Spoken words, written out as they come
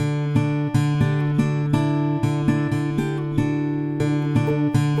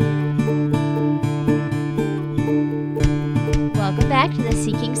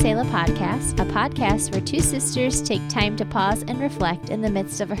Podcast, a podcast where two sisters take time to pause and reflect in the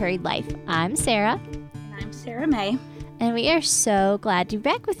midst of a hurried life. I'm Sarah. And I'm Sarah May. And we are so glad to be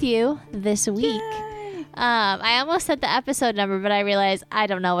back with you this week. Yay. I almost said the episode number, but I realized I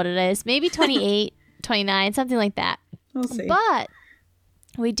don't know what it is. Maybe 28, 29, something like that. We'll see. But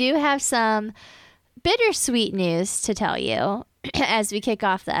we do have some bittersweet news to tell you as we kick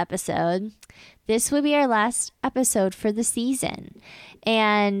off the episode. This will be our last episode for the season.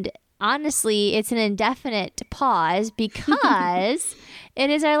 And honestly, it's an indefinite pause because it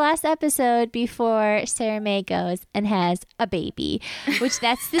is our last episode before Sarah May goes and has a baby, which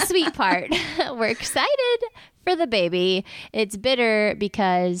that's the sweet part. We're excited for the baby. It's bitter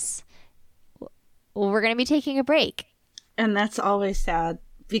because we're going to be taking a break. And that's always sad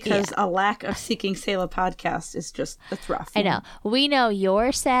because a lack of Seeking Selah podcast is just, it's rough. I know. We know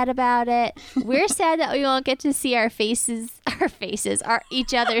you're sad about it. We're sad that we won't get to see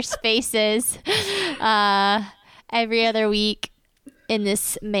each other's faces every other week in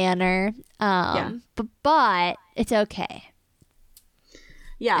this manner. But it's okay.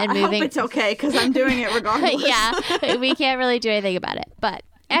 Yeah, I hope it's okay because I'm doing it regardless. Yeah, we can't really do anything about it. But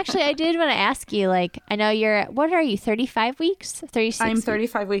actually, I did want to ask you, I know you're, what are you, 35 weeks? 36? I'm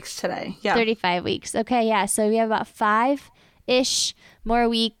 35 weeks today. Yeah. 35 weeks. Okay, yeah. So we have about 5-ish more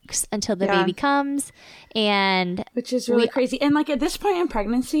weeks until the baby comes. Which is really crazy. And at this point in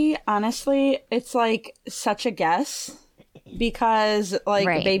pregnancy, honestly, it's such a guess because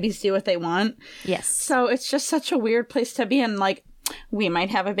babies do what they want. Yes. So it's just such a weird place to be in. We might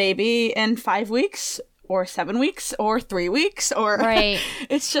have a baby in 5 weeks. Or 7 weeks, or 3 weeks, or right.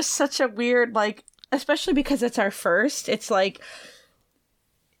 It's just such a weird, especially because it's our first. It's how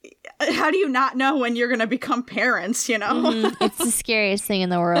do you not know when you're going to become parents? You know, It's the scariest thing in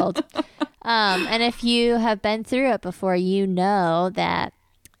the world. And if you have been through it before, you know that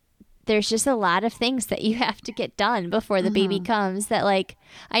there's just a lot of things that you have to get done before the baby comes that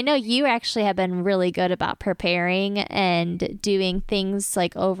I know you actually have been really good about preparing and doing things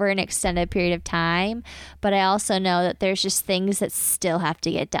over an extended period of time. But I also know that there's just things that still have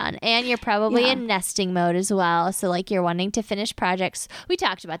to get done. And you're probably in nesting mode as well. So you're wanting to finish projects. We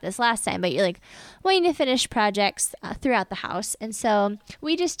talked about this last time, but you're wanting to finish projects throughout the house. And so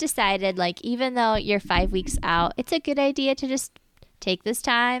we just decided even though you're 5 weeks out, it's a good idea to just take this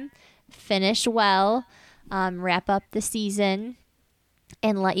time, finish well, wrap up the season,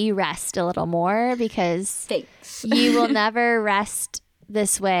 and let you rest a little more because you will never rest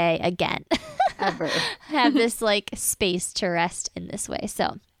this way again. Ever. Have this space to rest in this way.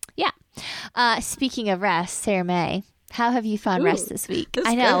 So, yeah. Speaking of rest, Sarah May, how have you found rest this week?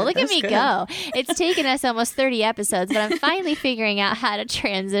 I know. Good. Look at me go. It's taken us almost 30 episodes, but I'm finally figuring out how to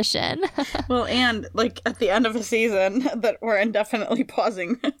transition. Well, and at the end of a season that we're indefinitely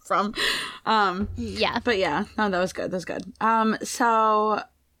pausing from. Yeah. But yeah, no, that was good. So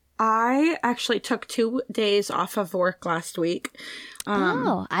I actually took 2 days off of work last week.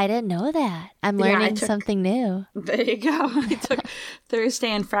 I didn't know that. I'm learning something new. There you go. I took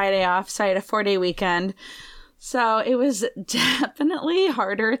Thursday and Friday off, so I had a 4-day weekend. So it was definitely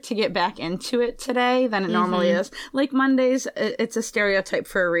harder to get back into it today than it normally is. Mondays, it's a stereotype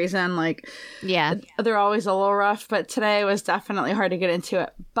for a reason. They're always a little rough, but today was definitely hard to get into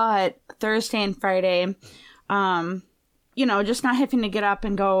it. But Thursday and Friday, just not having to get up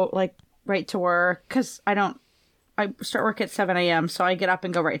and go right to work because I start work at 7 a.m. So I get up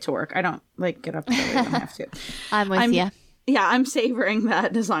and go right to work. I don't get up early. I don't have to. I'm with you. Yeah, I'm savoring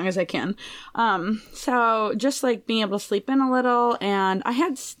that as long as I can. So just being able to sleep in a little, and I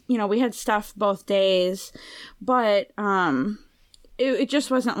had, we had stuff both days, but it just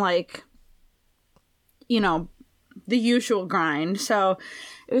wasn't the usual grind. So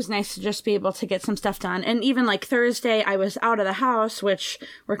it was nice to just be able to get some stuff done. And even Thursday, I was out of the house, which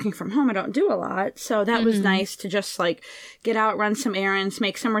working from home, I don't do a lot. So that was nice to just get out, run some errands,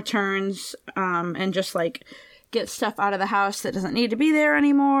 make some returns, and just get stuff out of the house that doesn't need to be there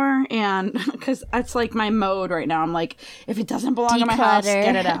anymore. And because that's my mode right now. I'm if it doesn't belong in my house,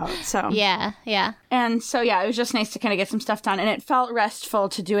 get it out. So yeah. And so it was just nice to kind of get some stuff done, and it felt restful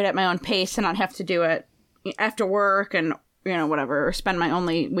to do it at my own pace and not have to do it after work and whatever, or spend my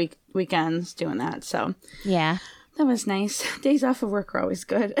only weekends doing that. So yeah, that was nice. Days off of work are always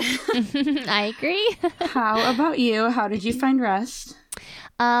good. I agree. How about you? How did you find rest?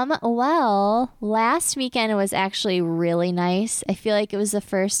 Well, last weekend was actually really nice. I feel like it was the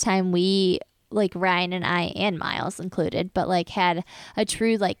first time we, Ryan and I, and Miles included, but had a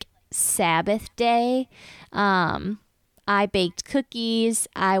true Sabbath day. I baked cookies.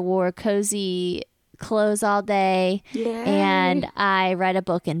 I wore cozy clothes all day. Yay. And I read a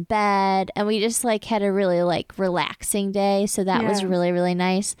book in bed, and we just like had a really like relaxing day. So that was really, really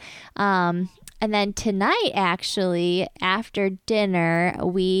nice. And then tonight, actually, after dinner,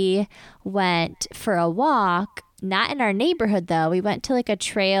 we went for a walk. Not in our neighborhood, though. We went to like a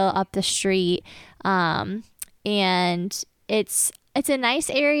trail up the street. And it's a nice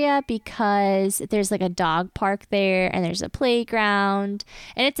area because there's like a dog park there, and there's a playground,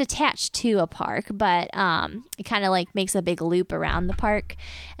 and it's attached to a park, but it kind of like makes a big loop around the park.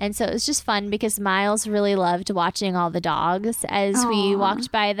 And so it was just fun because Miles really loved watching all the dogs as we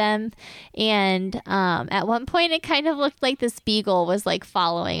walked by them. And at one point it kind of looked like this beagle was like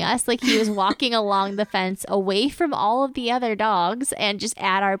following us, like he was walking along the fence away from all of the other dogs and just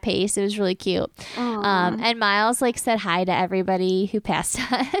at our pace. It was really cute. And Miles like said hi to everybody who passed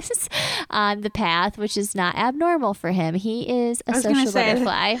us on the path, which is not abnormal for him. He is a social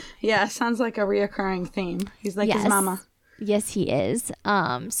butterfly. Yeah, sounds like a reoccurring theme. He's like his mama. Yes, he is.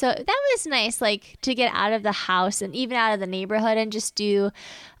 So that was nice, like to get out of the house and even out of the neighborhood and just do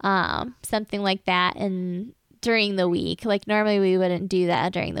something like that and during the week. Like normally we wouldn't do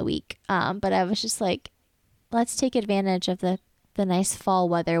that during the week. But I was just like, let's take advantage of the nice fall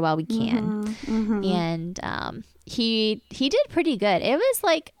weather while we can. And he did pretty good. It was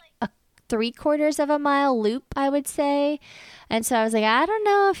like a 3/4 of a mile loop, I would say. And so I was like, I don't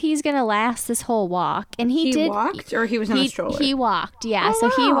know if he's going to last this whole walk. And he did. He walked or he was in a stroller? He walked, yeah. So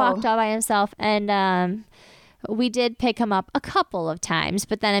he walked all by himself. And we did pick him up a couple of times,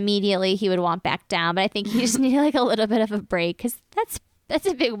 but then immediately he would want back down. But I think he just needed like a little bit of a break because that's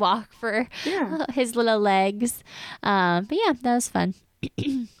a big walk for his little legs. But yeah, that was fun.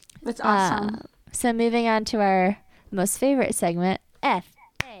 That's awesome. So moving on to our most favorite segment,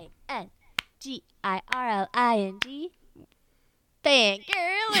 FANGIRLING.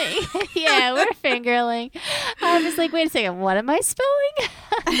 Fangirling. Yeah, we're fangirling. I was like, wait a second, what am I spelling?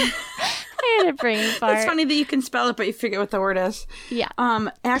 I had a brain fart. It's funny that you can spell it, but you forget what the word is. Yeah.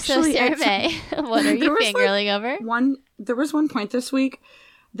 Actually, so survey. What are you fangirling over? There was one point this week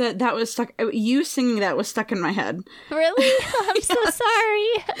that was stuck. You singing that was stuck in my head. Really? I'm so sorry.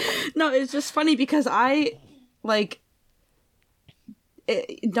 No, it's just funny because I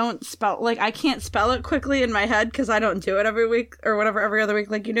don't spell, like I can't spell it quickly in my head because I don't do it every week or whatever, every other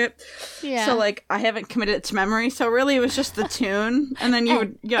week like you do it. Yeah. So like I haven't committed it to memory. So really it was just the tune, and then you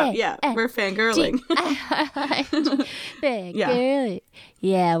would we're fangirling. Fangirling.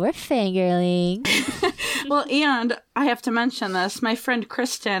 Yeah, we're fangirling. Well, and I have to mention this. My friend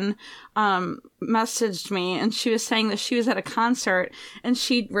Kristen messaged me, and she was saying that she was at a concert, and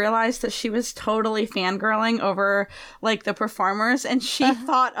she realized that she was totally fangirling over, like, the performers, and she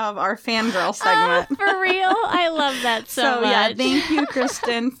thought of our fangirl segment. Oh, for real? I love that so much. Yeah, thank you,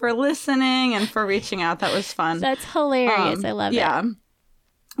 Kristen, for listening and for reaching out. That was fun. That's hilarious. I love it.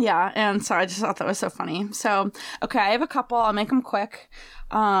 Yeah, and so I just thought that was so funny. So, okay, I have a couple. I'll make them quick.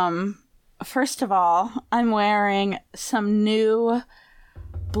 First of all, I'm wearing some new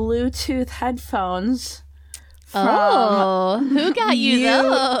Bluetooth headphones from who got you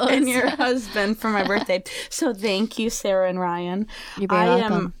those? And your husband for my birthday. So thank you, Sarah and Ryan. You're very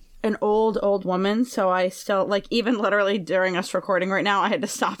welcome. Am an old woman, so I still, like, even literally during us recording right now, I had to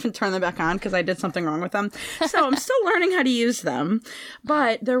stop and turn them back on because I did something wrong with them. So I'm still learning how to use them,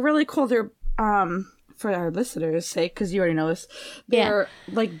 but they're really cool. They're for our listeners' sake, because you already know this, they're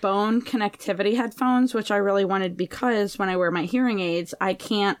like bone connectivity headphones, which I really wanted because when I wear my hearing aids, I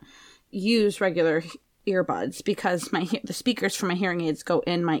can't use regular earbuds because the speakers for my hearing aids go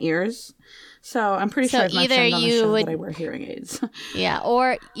in my ears. So I'm pretty sure I've mentioned on the show that I wear hearing aids. Yeah,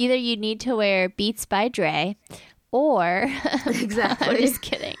 or either you need to wear Beats by Dre, or exactly. I'm just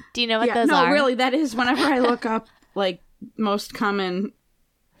kidding. Do you know what those are? No, really, that is whenever I look up like most common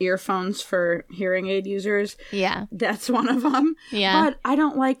earphones for hearing aid users. Yeah, that's one of them. Yeah, but I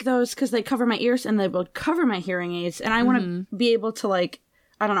don't like those because they cover my ears and they will cover my hearing aids, and I want to be able to, like,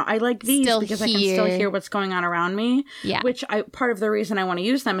 I don't know. I like these because I can still hear what's going on around me. Yeah. Which part of the reason I want to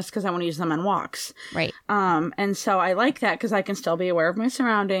use them is because I want to use them on walks. Right. And so I like that because I can still be aware of my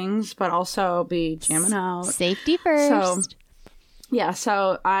surroundings, but also be jamming out. Safety first. So, yeah.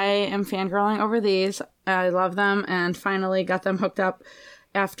 So I am fangirling over these. I love them, and finally got them hooked up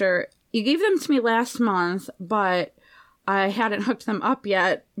after you gave them to me last month, but I hadn't hooked them up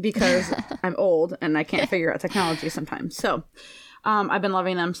yet because I'm old and I can't figure out technology sometimes. So I've been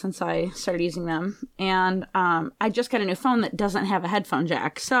loving them since I started using them. And I just got a new phone that doesn't have a headphone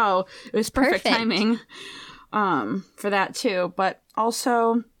jack. So it was perfect timing for that too. But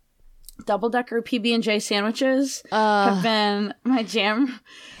also double-decker PB&J sandwiches have been my jam.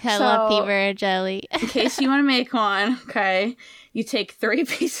 I love peanut butter jelly. In case you want to make one, okay, you take 3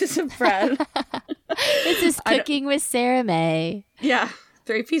 pieces of bread. This is Cooking with Sarah May. Yeah,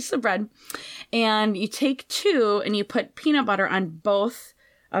 3 pieces of bread. And you take 2 and you put peanut butter on both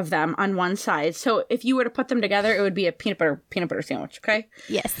of them on one side. So if you were to put them together, it would be a peanut butter sandwich, okay?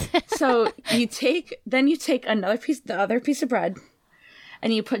 Yes. So you take the other piece of bread,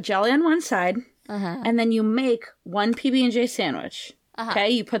 and you put jelly on one side, and then you make one PB&J sandwich. Okay,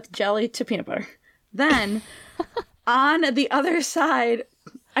 you put the jelly to peanut butter. Then on the other side,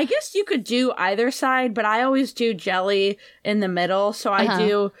 I guess you could do either side, but I always do jelly in the middle. So I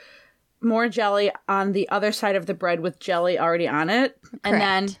do more jelly on the other side of the bread with jelly already on it. Correct. And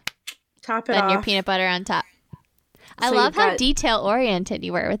then top it off. Then your peanut butter on top. I love how detail-oriented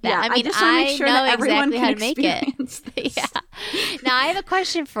you were with that. Yeah, I mean, I know exactly how to make it. Yeah. Now, I have a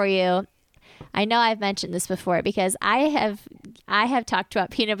question for you. I know I've mentioned this before because I have talked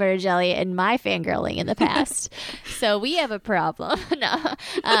about peanut butter jelly in my fangirling in the past. So we have a problem. No.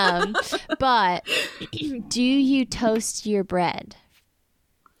 But do you toast your bread?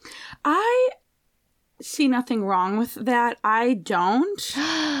 I see nothing wrong with that. I don't.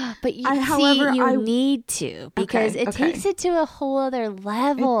 But you need to because it takes it to a whole other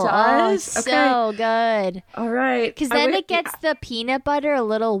level. It does? So good. All right. Because then it gets the peanut butter a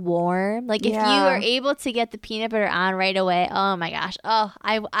little warm. Like if you are able to get the peanut butter on right away, oh my gosh. Oh,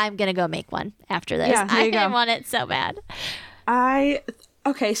 I'm going to go make one after this. Yeah, I want it so bad.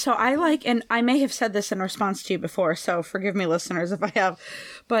 Okay, so I like, and I may have said this in response to you before, so forgive me, listeners, if I have,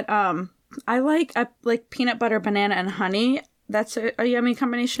 but I like peanut butter, banana, and honey. That's a yummy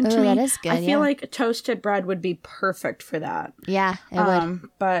combination to me. That is good. I feel like toasted bread would be perfect for that. Yeah, it would.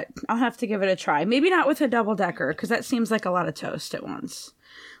 But I'll have to give it a try. Maybe not with a double-decker, because that seems like a lot of toast at once.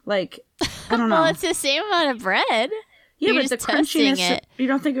 Like, I don't know. Well, it's the same amount of bread. Yeah, but the crunchiness, you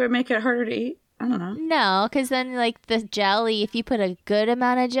don't think it would make it harder to eat? I don't know. No, because then like the jelly, if you put a good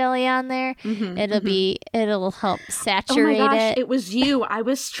amount of jelly on there, it'll help saturate it. Oh my gosh, it. It was you. I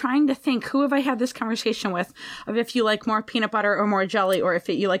was trying to think, who have I had this conversation with? Of if you like more peanut butter or more jelly, or if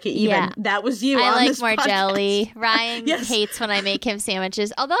you like it even. Yeah. That was you. I on like this more podcast. Jelly. Ryan hates when I make him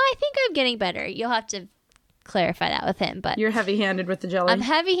sandwiches. Although I think I'm getting better. You'll have to clarify that with him. But you're heavy-handed with the jelly. I'm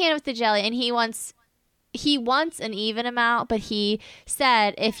heavy-handed with the jelly, and he wants an even amount, but he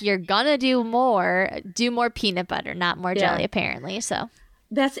said if you're gonna do more peanut butter, not more jelly, apparently. So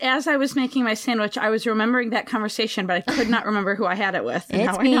that's as I was making my sandwich, I was remembering that conversation, but I could not remember who I had it with. And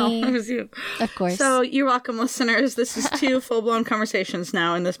it's now me. I know it was you. Of course. So you're welcome, listeners. This is 2 full-blown conversations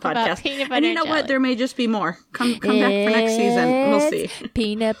now in this podcast. And you know what? There may just be more. Come back for next season. We'll see.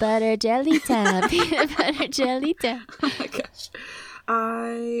 Peanut butter jelly time. Peanut butter jelly time. Oh my gosh.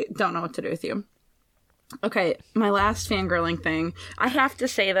 I don't know what to do with you. Okay, my last fangirling thing. I have to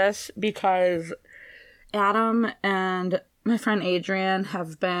say this because Adam and my friend Adrian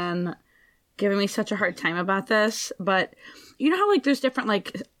have been giving me such a hard time about this. But you know how, like, there's different,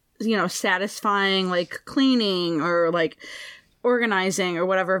 like, you know, satisfying, like, cleaning or, like, organizing or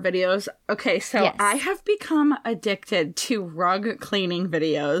whatever videos. Okay, so I have become addicted to rug cleaning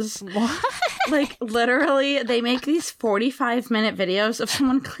videos. What? Like, literally, they make these 45-minute videos of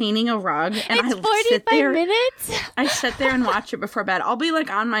someone cleaning a rug. And it's 45 minutes? I sit there and watch it before bed. I'll be,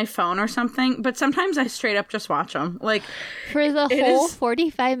 like, on my phone or something, but sometimes I straight up just watch them. Like, for the whole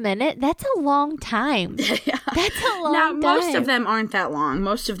 45 minutes? That's a long time. Yeah. That's a long time. Now, most of them aren't that long.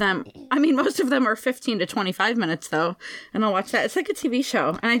 Most of them are 15 to 25 minutes, though. And I'll watch that. It's like a TV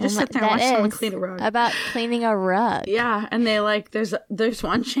show. And I just sit there and watch someone clean a rug. About cleaning a rug. Yeah. And they, like, there's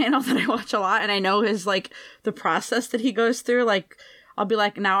one channel that I watch a lot, and I know his, like, the process that he goes through. Like, I'll be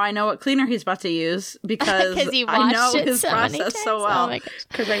like, now I know what cleaner he's about to use because I know his process so well.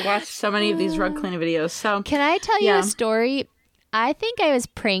 Because I watched so many of these rug cleaning videos. So can I tell you a story? I think I was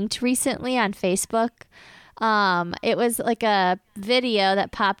pranked recently on Facebook. It was like a video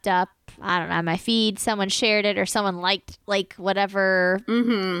that popped up, I don't know, on my feed. Someone shared it or someone liked, like, whatever,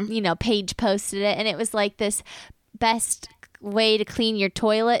 page posted it. And it was like this best way to clean your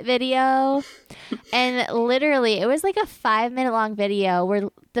toilet video. And literally, it was like a 5-minute long video where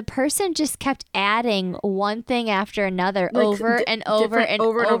the person just kept adding one thing after another, like over and over and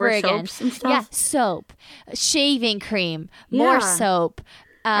over again. Soaps and stuff? Yeah, soap, shaving cream, more soap,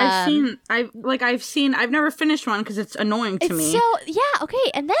 I've never finished one because it's annoying to me. So, yeah,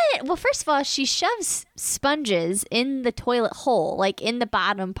 okay. And then, well, first of all, she shoves sponges in the toilet hole, like in the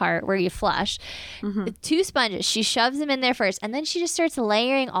bottom part where you flush. 2 sponges. She shoves them in there first. And then she just starts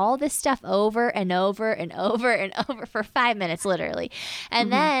layering all this stuff over and over and over and over for 5 minutes, literally.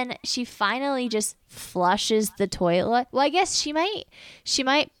 And then she finally just flushes the toilet. Well, I guess she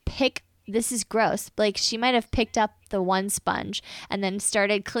might pick, this is gross, like she might have picked up the one sponge and then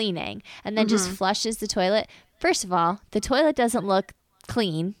started cleaning and then just flushes the toilet. First of all, the toilet doesn't look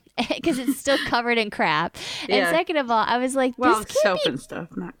clean because it's still covered in crap. And second of all, I was like, this can't soap be, and stuff,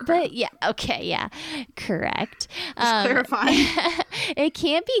 not crap. but yeah, okay, yeah, correct. Just clarifying. It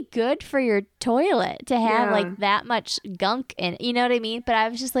can't be good for your toilet to have like that much gunk in it, you know what I mean? But I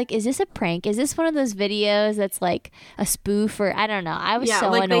was just like, is this a prank? Is this one of those videos that's like a spoof, or I don't know. I was so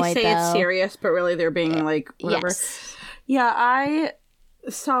like annoyed. they say it's serious, but really they're being like whatever. Yes. Yeah, I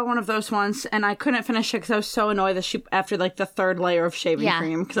saw one of those once and I couldn't finish it because I was so annoyed that she, after like the 3rd layer of shaving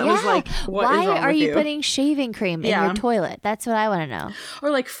cream, because I was like, what is wrong are with you putting shaving cream in your toilet? That's what I want to know. Or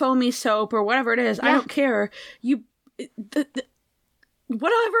like foamy soap or whatever it is. I don't care.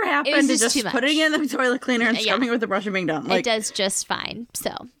 Whatever happened to just putting it in the toilet cleaner and scrubbing it with the brush and being done. Like, it does just fine.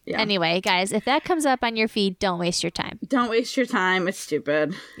 So anyway, guys, if that comes up on your feed, don't waste your time. Don't waste your time. It's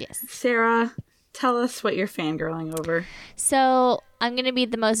stupid. Yes. Sarah, tell us what you're fangirling over. So I'm going to be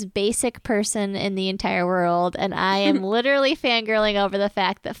the most basic person in the entire world, and I am literally fangirling over the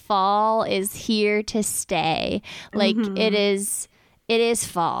fact that fall is here to stay. Like it is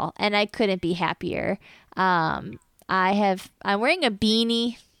fall, and I couldn't be happier. I'm wearing a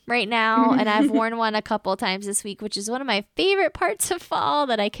beanie right now, and I've worn one a couple times this week, which is one of my favorite parts of fall,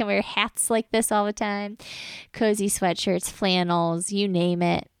 that I can wear hats like this all the time. Cozy sweatshirts, flannels, you name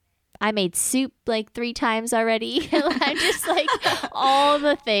it. I made soup like 3 times already. I'm just like all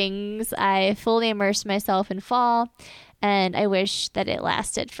the things. I fully immersed myself in fall, and I wish that it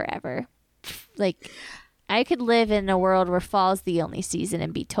lasted forever. Like, I could live in a world where fall is the only season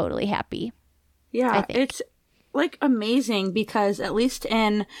and be totally happy. Yeah, it's like amazing because at least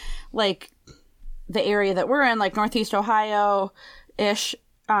in like the area that we're in, like Northeast Ohio-ish,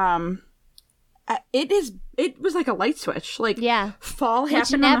 it was like a light switch. Like, fall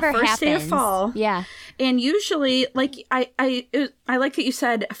happened on the first day of fall. Yeah. And usually, like, I like that you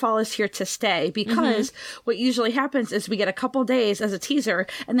said fall is here to stay, because what usually happens is we get a couple days as a teaser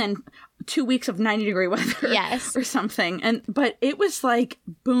and then 2 weeks of 90-degree weather or something. But it was like,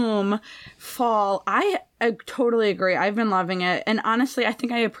 boom, fall. I totally agree. I've been loving it. And honestly, I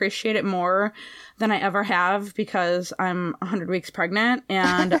think I appreciate it more than I ever have because I'm 100 weeks pregnant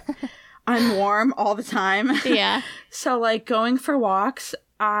and I'm warm all the time. Yeah. So like going for walks,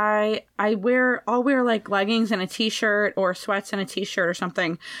 I'll wear like leggings and a t-shirt or sweats and a t-shirt or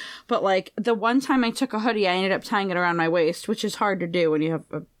something. But like the one time I took a hoodie, I ended up tying it around my waist, which is hard to do when you have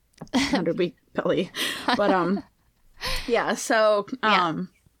a 100-week belly. But yeah, so I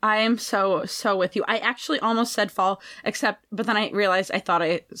am so with you. I actually almost said fall, but then I realized I thought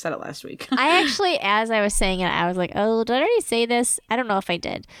I said it last week. I actually, as I was saying it, I was like, oh, did I already say this? I don't know if I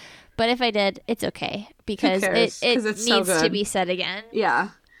did. But if I did, it's okay because it needs to be said again. Yeah.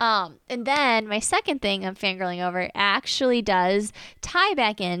 And then my second thing I'm fangirling over actually does tie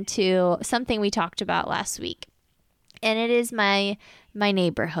back into something we talked about last week. And it is my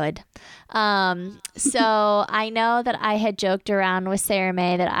neighborhood. So I know that I had joked around with Sarah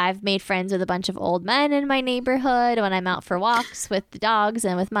May that I've made friends with a bunch of old men in my neighborhood when I'm out for walks with the dogs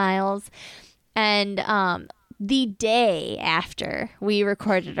and with Miles. And the day after we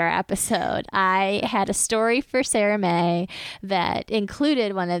recorded our episode, I had a story for Sarah May that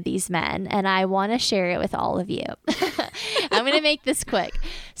included one of these men, and I want to share it with all of you. I'm going to make this quick.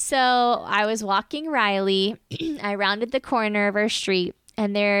 So I was walking Riley. I rounded the corner of our street,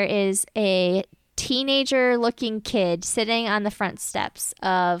 and there is a teenager-looking kid sitting on the front steps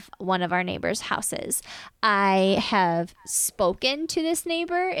of one of our neighbors' houses. I have spoken to this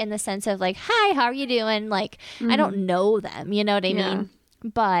neighbor in the sense of like, hi, how are you doing? Like, I don't know them, you know what I mean?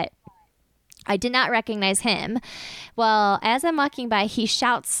 But I did not recognize him. Well, as I'm walking by, he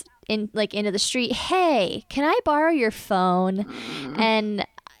shouts into the street, hey, can I borrow your phone? And,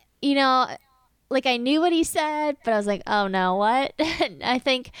 you know, like I knew what he said, but I was like, oh no, what? I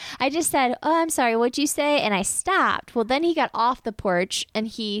think I just said, oh, I'm sorry, what'd you say? And I stopped. Well, then he got off the porch and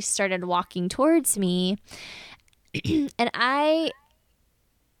he started walking towards me. And I,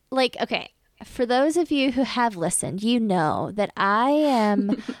 like, okay, for those of you who have listened, you know that I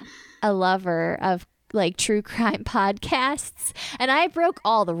am a lover of like true crime podcasts, and I broke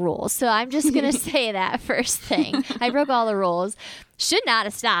all the rules. So I'm just going to say that first thing. I broke all the rules. Should not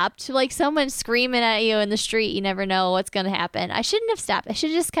have stopped. Like someone screaming at you in the street, you never know what's going to happen. I shouldn't have stopped. I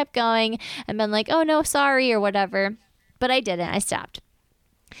should have just kept going and been like, oh no, sorry, or whatever. But I didn't. I stopped.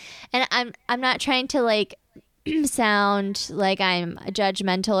 And I'm not trying to like sound like I'm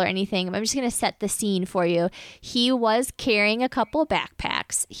judgmental or anything. I'm just going to set the scene for you. He was carrying a couple of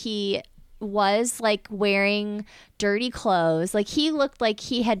backpacks. He was like wearing dirty clothes. Like he looked like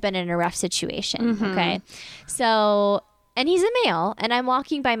he had been in a rough situation. Mm-hmm. Okay. So, and he's a male, and I'm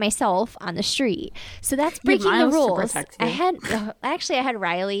walking by myself on the street. So that's breaking the rules. I had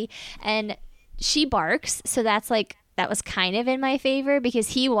Riley, and she barks. So that's like, that was kind of in my favor because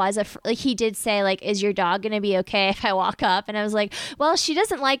he was he did say like, is your dog going to be okay if I walk up? And I was like, well, she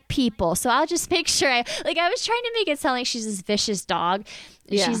doesn't like people. So I'll just make sure I was trying to make it sound like she's this vicious dog.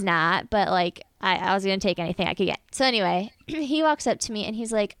 Yeah. She's not, but like I was going to take anything I could get. So anyway, he walks up to me and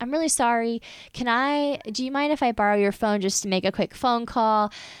he's like, I'm really sorry. Do you mind if I borrow your phone just to make a quick phone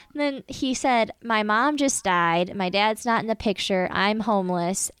call? And then he said, my mom just died. My dad's not in the picture. I'm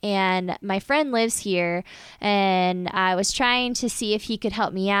homeless and my friend lives here. And I was trying to see if he could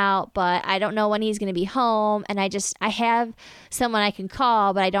help me out, but I don't know when he's going to be home. And I have someone I can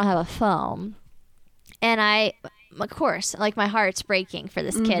call, but I don't have a phone. And of course, like my heart's breaking for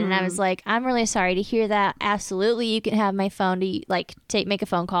this kid. Mm-hmm. And I was like, I'm really sorry to hear that. Absolutely. You can have my phone to like make a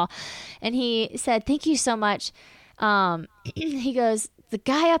phone call. And he said, thank you so much. He goes, the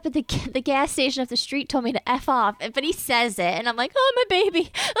guy up at the gas station up the street told me to F off, but he says it. And I'm like, oh, my baby.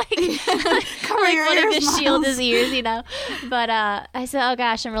 Like wanting to shield his ears, you know. But I said, oh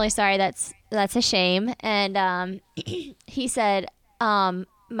gosh, I'm really sorry. That's a shame. And he said,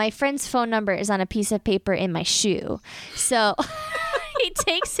 my friend's phone number is on a piece of paper in my shoe. So he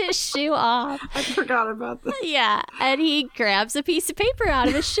takes his shoe off. I forgot about this. Yeah. And he grabs a piece of paper out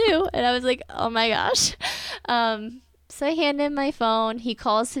of his shoe. And I was like, oh my gosh. So I hand him my phone. He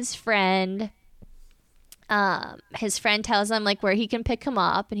calls his friend. His friend tells him like where he can pick him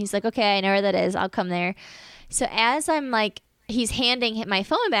up. And he's like, okay, I know where that is. I'll come there. So as I'm like, he's handing my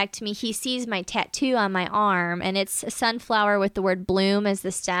phone back to me, he sees my tattoo on my arm, and it's a sunflower with the word bloom as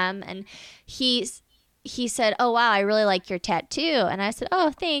the stem. And he said, oh, wow, I really like your tattoo. And I said,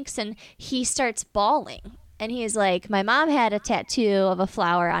 oh, thanks. And he starts bawling. And he's like, my mom had a tattoo of a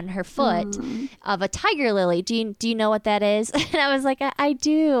flower on her foot of a tiger lily. Do you know what that is? And I was like, I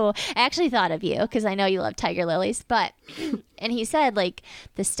do. I actually thought of you because I know you love tiger lilies. But, and he said, like,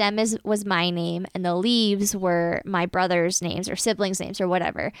 the stem was my name and the leaves were my brother's names or siblings' names or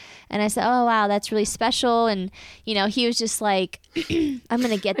whatever. And I said, oh, wow, that's really special. And, you know, he was just like, I'm going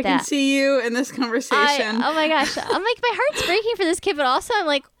to get that. I can see you in this conversation. Oh, my gosh. I'm like, my heart's breaking for this kid, but also I'm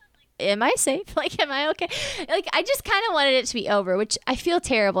like, am I safe? Like, am I okay? Like, I just kind of wanted it to be over, which I feel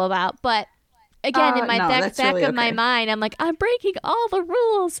terrible about. But again, in my back really of my mind, I'm like, I'm breaking all the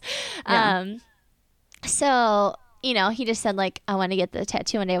rules. Yeah. So, you know, he just said like, I want to get the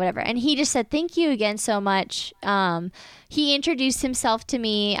tattoo one day, whatever. And he just said, thank you again so much. He introduced himself to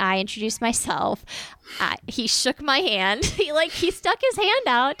me. I introduced myself. He shook my hand. He stuck his hand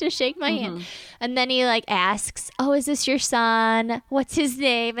out to shake my hand. And then he like asks, oh, is this your son? What's his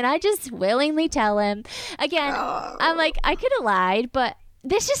name? And I just willingly tell him. Again, I'm like, I could have lied, but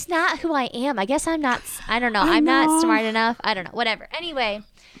this is not who I am. I guess I'm not, I don't know. I'm not smart enough. I don't know. Whatever. Anyway,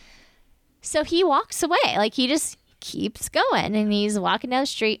 so he walks away. Like he just keeps going and he's walking down the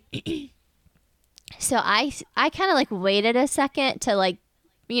street. So I kind of like waited a second to like,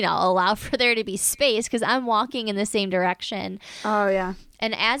 you know, allow for there to be space because I'm walking in the same direction. Oh, yeah.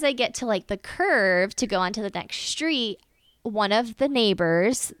 And as I get to like the curve to go onto the next street, one of the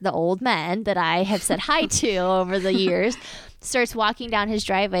neighbors, the old men that I have said hi to over the years, starts walking down his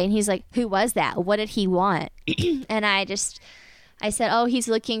driveway and he's like, who was that? What did he want? And I said, oh, he's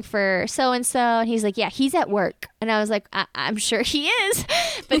looking for so-and-so. And he's like, yeah, he's at work. And I was like, I'm sure he is.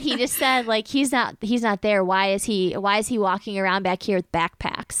 But he just said, like, he's not there. Why is he walking around back here with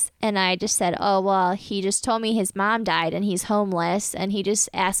backpacks? And I just said, oh, well, he just told me his mom died and he's homeless. And he just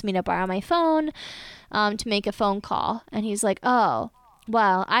asked me to borrow my phone to make a phone call. And he's like, oh,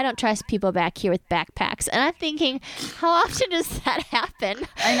 well, I don't trust people back here with backpacks. And I'm thinking, how often does that happen?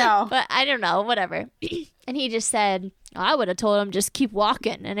 I know. But I don't know, whatever. And he just said, I would have told him just keep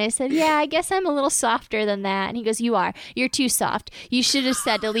walking. And I said, yeah, I guess I'm a little softer than that. And he goes, you are. You're too soft. You should have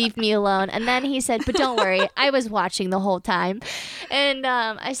said to leave me alone. And then he said, but don't worry. I was watching the whole time. And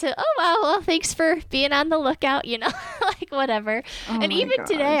I said, oh, well, thanks for being on the lookout, like whatever. And even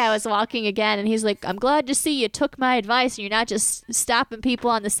today I was walking again and he's like, I'm glad to see you took my advice and you're not just stopping people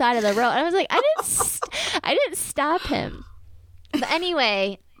on the side of the road. And I was like, I didn't stop him. But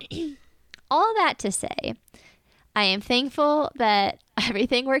anyway, all that to say, I am thankful that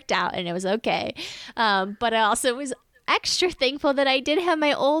everything worked out and it was okay. But I also was extra thankful that I did have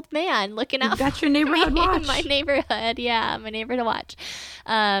my old man looking out. That's your neighborhood watch. My neighborhood, yeah, my neighbor to watch.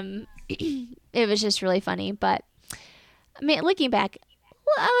 It was just really funny. But I mean, looking back,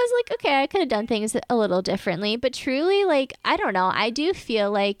 well, I was like, okay, I could have done things a little differently. But truly, like, I don't know. I do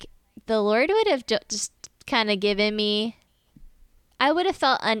feel like the Lord would have just kind of given me. I would have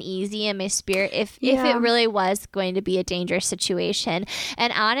felt uneasy in my spirit if it really was going to be a dangerous situation.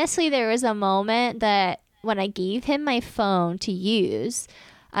 And honestly, there was a moment that when I gave him my phone to use,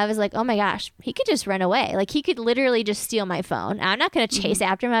 I was like, oh my gosh, he could just run away. Like he could literally just steal my phone. I'm not going to chase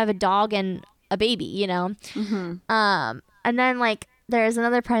after him. I have a dog and a baby, And then like, there's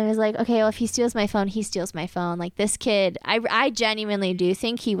another part that was like, okay, well, if he steals my phone, he steals my phone. Like this kid, I genuinely do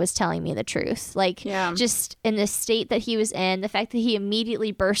think he was telling me the truth. Like just in the state that he was in, the fact that he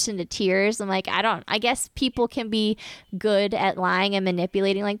immediately burst into tears. I'm like, I guess people can be good at lying and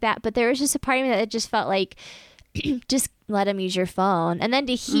manipulating like that. But there was just a part of me that it just felt like, just let him use your phone. And then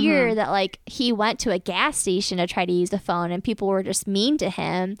to hear that like he went to a gas station to try to use the phone and people were just mean to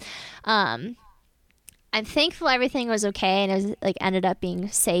him. I'm thankful everything was okay and it was like ended up being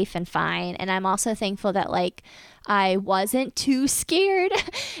safe and fine. And I'm also thankful that like I wasn't too scared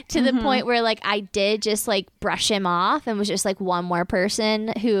to the point where like I did just like brush him off and was just like one more person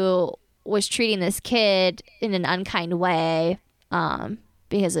who was treating this kid in an unkind way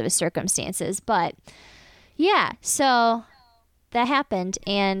because of his circumstances. But yeah, so that happened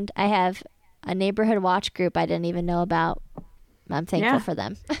and I have a neighborhood watch group I didn't even know about. I'm thankful for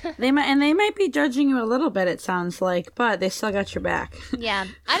them. They might be judging you a little bit, it sounds like, but they still got your back. Yeah.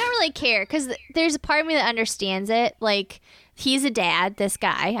 I don't really care because there's a part of me that understands it. Like, he's a dad, this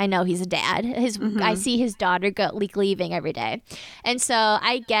guy. I know he's a dad. I see his daughter leaving every day. And so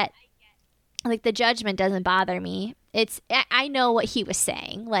I get, like, the judgment doesn't bother me. I know what he was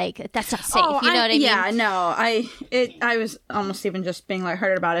saying. Like, that's not safe. You know what I mean? Yeah, no. I was almost even just being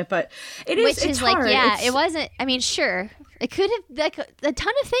lighthearted about it, but it's hard. Like, yeah, it wasn't, I mean, sure. It could have, like, a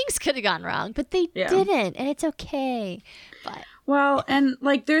ton of things could have gone wrong, but they didn't, and it's okay. But well, and,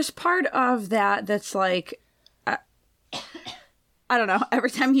 like, there's part of that that's, like, I don't know, every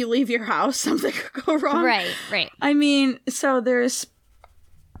time you leave your house, something could go wrong. Right. I mean, so there's,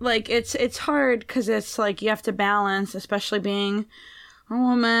 like, it's hard, because it's, like, you have to balance, especially being a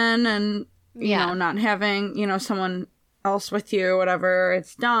woman, and, you know, not having, someone else with you or whatever.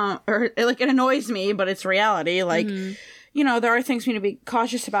 It's dumb, or, like, it annoys me, but it's reality, like... there are things we need to be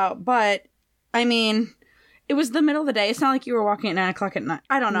cautious about, but, I mean, it was the middle of the day. It's not like you were walking at 9 o'clock at night.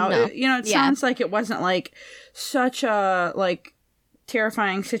 I don't know. No. It sounds like it wasn't, like, such a, like,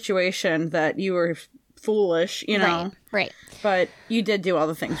 terrifying situation that you were foolish, Right. But you did do all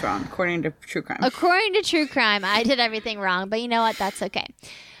the things wrong, according to true crime. According to true crime, I did everything wrong, but you know what? That's okay.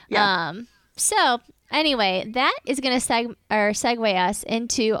 Yeah. So, anyway, that is going to segue us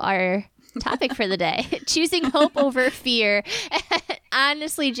into our... topic for the day. Choosing hope over fear.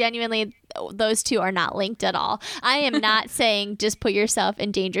 Honestly, genuinely, those two are not linked at all. I am not saying just put yourself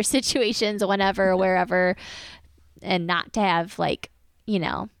in dangerous situations whenever, wherever, and not to have, like,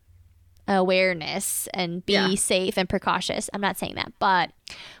 awareness and be safe and precautious. I'm not saying that, but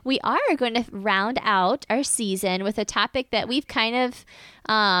we are going to round out our season with a topic that we've kind of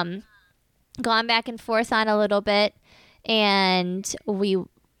gone back and forth on a little bit, and we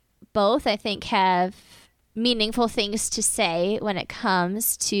both, I think, have meaningful things to say when it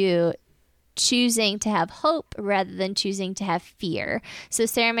comes to choosing to have hope rather than choosing to have fear. So,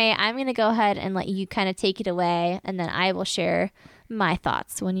 Sarah Mae, I'm going to go ahead and let you kind of take it away, and then I will share my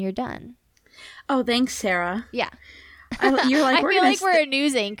thoughts when you're done. Oh, thanks, Sarah. Yeah. You're like, I feel like we're a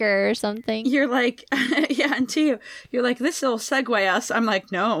news anchor or something. You're like, yeah, and to you, you're like, this will segue us. I'm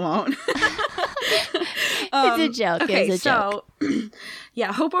like, no, it won't. It's a joke. Okay, it's a joke.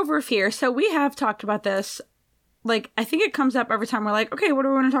 Yeah, hope over fear. So we have talked about this. Like, I think it comes up every time we're like, okay, what do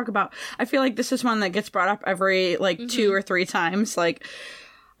we want to talk about? I feel like this is one that gets brought up every, like, 2 or 3 times. Like,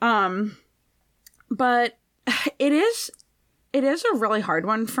 but it is a really hard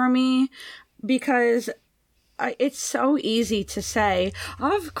one for me because it's so easy to say,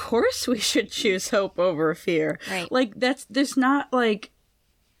 of course we should choose hope over fear. Right. Like, there's not, like,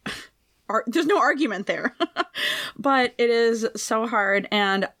 there's no argument there. But it is so hard,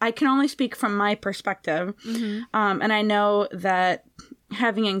 and I can only speak from my perspective. Mm-hmm. And I know that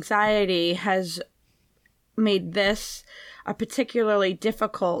having anxiety has made this a particularly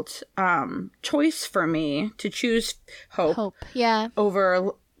difficult choice for me to choose hope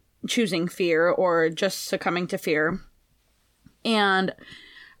over choosing fear or just succumbing to fear. And,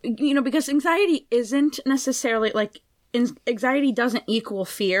 you know, because anxiety isn't necessarily, like, anxiety doesn't equal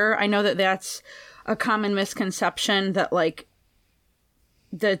fear. I know that that's a common misconception, that, like,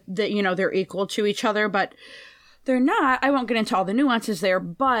 that you know, they're equal to each other, but they're not. I won't get into all the nuances there,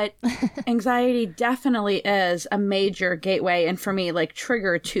 but anxiety definitely is a major gateway, and for me, like,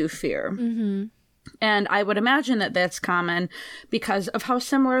 trigger to fear. Mm-hmm. And I would imagine that that's common because of how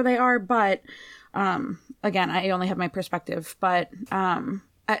similar they are. But again, I only have my perspective. But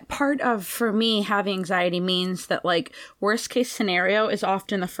part of, for me, having anxiety means that, like, worst case scenario is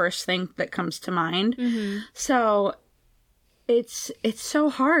often the first thing that comes to mind. Mm-hmm. So it's so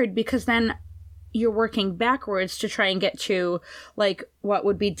hard because then you're working backwards to try and get to, like, what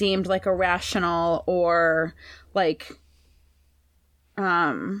would be deemed, like, a rational or, like,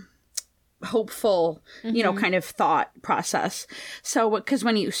 hopeful, mm-hmm. you know, kind of thought process. So, because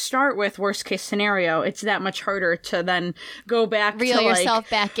when you start with worst case scenario, it's that much harder to then go back reel to, like, yourself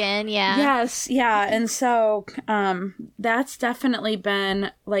back in. Yeah. Yes. Yeah. And so, that's definitely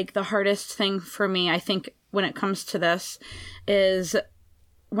been, like, the hardest thing for me, I think, when it comes to this, is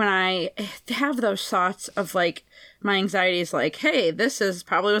when I have those thoughts of, like, my anxiety is like, hey, this is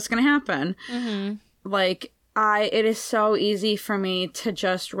probably what's going to happen. Mm-hmm. Like, it is so easy for me to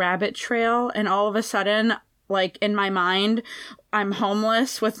just rabbit trail, and all of a sudden, like, in my mind, I'm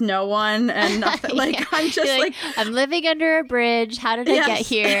homeless with no one and nothing. Like, yeah. I'm just like, I'm living under a bridge. How did I get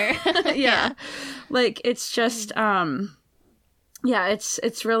here? Yeah. Like, it's just,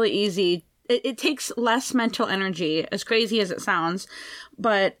 it's really easy. It takes less mental energy, as crazy as it sounds,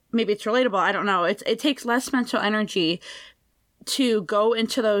 but maybe it's relatable. I don't know. It takes less mental energy to go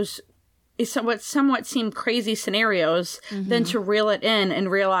into those somewhat seem crazy scenarios mm-hmm. than to reel it in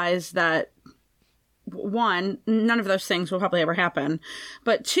and realize that, one, none of those things will probably ever happen.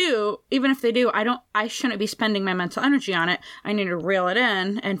 But two, even if they do, I shouldn't be spending my mental energy on it. I need to reel it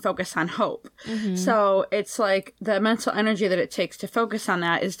in and focus on hope. Mm-hmm. So it's like the mental energy that it takes to focus on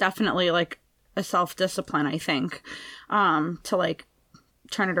that is definitely, like, a self-discipline, I think, to, like,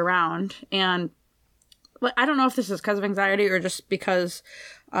 turn it around. And I don't know if this is because of anxiety or just because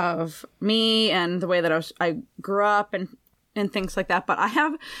of me and the way that I grew up and things like that. But I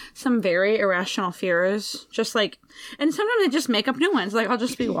have some very irrational fears, just like, and sometimes I just make up new ones. Like, I'll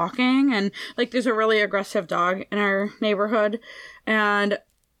just be walking and, like, there's a really aggressive dog in our neighborhood, and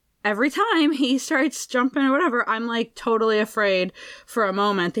every time he starts jumping or whatever, I'm, like, totally afraid for a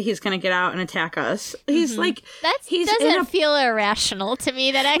moment that he's going to get out and attack us. He's mm-hmm. like, he doesn't feel irrational to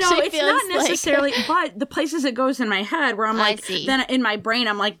me. That actually feels not necessarily, but the places it goes in my head where I'm like, then in my brain,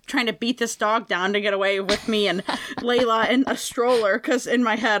 I'm, like, trying to beat this dog down to get away with me and Layla in a stroller. Because in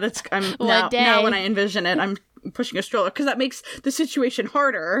my head, now when I envision it, I'm pushing a stroller because that makes the situation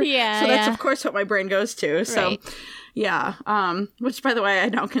harder. Yeah. So that's of course what my brain goes to. So. Right. Yeah, which, by the way, I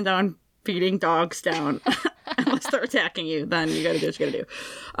don't condone beating dogs down unless they're attacking you. Then you gotta do what you gotta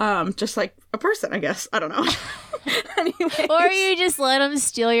do. Just like a person, I guess. I don't know. Anyways. Or you just let them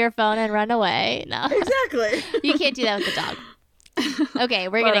steal your phone and run away. No. Exactly. You can't do that with the dog. Okay,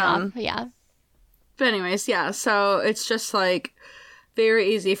 we're getting off. Yeah. But anyways, yeah, so it's just, like,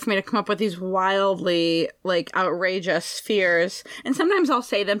 very easy for me to come up with these wildly, like, outrageous fears. And sometimes I'll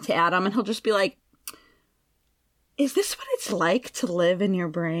say them to Adam, and he'll just be like, is this what it's like to live in your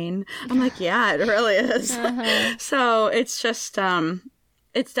brain? I'm like, yeah, it really is. Uh-huh. So it's just,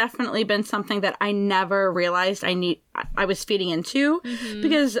 it's definitely been something that I never realized I was feeding into mm-hmm.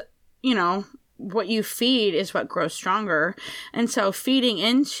 because, you know, what you feed is what grows stronger. And so feeding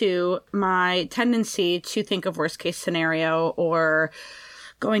into my tendency to think of worst case scenario or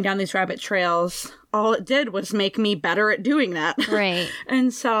going down these rabbit trails, all it did was make me better at doing that. Right.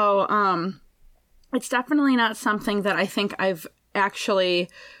 And so, it's definitely not something that I think I've actually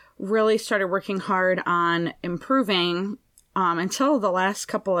really started working hard on improving until the last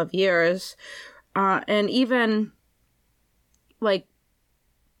couple of years. And even, like,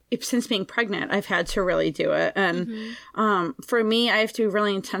 since being pregnant, I've had to really do it. And mm-hmm. For me, I have to be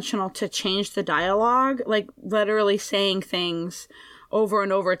really intentional to change the dialogue, like literally saying things over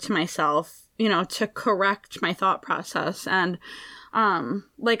and over to myself, you know, to correct my thought process. And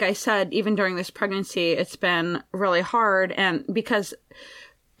like I said, even during this pregnancy, it's been really hard. And because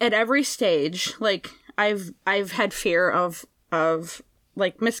at every stage, like I've had fear of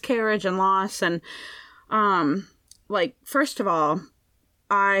like miscarriage and loss. And, like, first of all,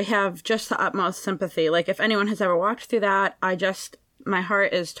 I have just the utmost sympathy. Like, if anyone has ever walked through that, my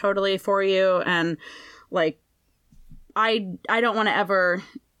heart is totally for you. And like, I don't want to ever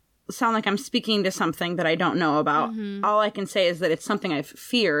sound like I'm speaking to something that I don't know about. All I can say is that it's something I've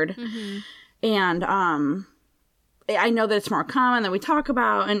feared. And, I know that it's more common that we talk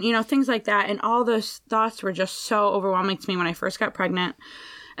about and, you know, things like that. And all those thoughts were just so overwhelming to me when I first got pregnant.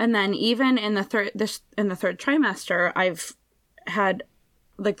 And then even in the third trimester, I've had,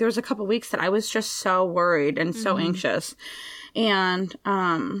 like, there was a couple weeks that I was just so worried and so anxious. And,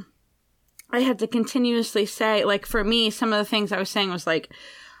 I had to continuously say, like, for me, some of the things I was saying was like,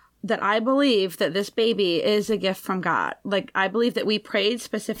 that I believe that this baby is a gift from God. Like, I believe that we prayed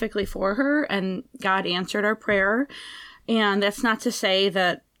specifically for her and God answered our prayer. And that's not to say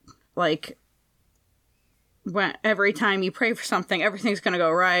that, like, every time you pray for something, everything's going to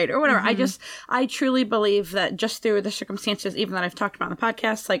go right or whatever. I truly believe that just through the circumstances, even that I've talked about on the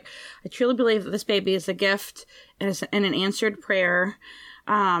podcast, like, I truly believe that this baby is a gift and an answered prayer.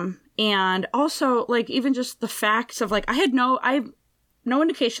 And also, like, even just the facts of, like, I have no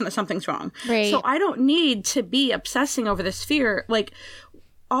indication that something's wrong. Right. So I don't need to be obsessing over this fear. Like,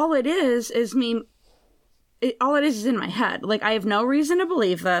 all it is in my head. Like, I have no reason to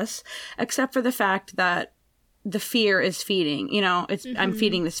believe this except for the fact that the fear is feeding, you know, I'm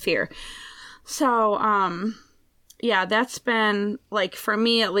feeding this fear. So, yeah, that's been, like, for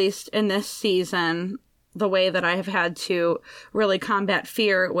me, at least in this season, the way that I have had to really combat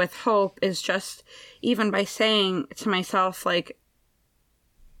fear with hope is just even by saying to myself, like,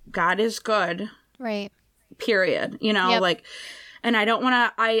 God is good. Right. Period. You know, like, and I don't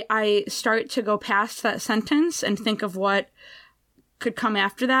want to, I start to go past that sentence and think of what could come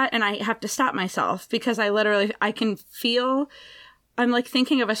after that. And I have to stop myself because I can feel, I'm like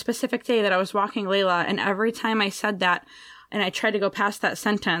thinking of a specific day that I was walking Layla. And every time I said that and I tried to go past that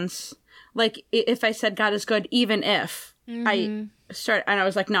sentence, like if I said God is good, even if I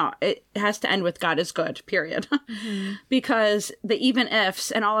was like, no, it has to end with God is good, period. Because the even ifs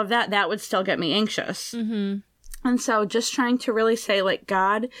and all of that would still get me anxious. And so just trying to really say, like,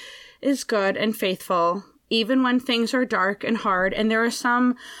 God is good and faithful, even when things are dark and hard. And there are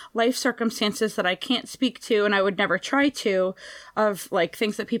some life circumstances that I can't speak to and I would never try to, of like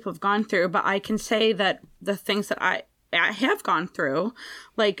things that people have gone through. But I can say that the things that I have gone through,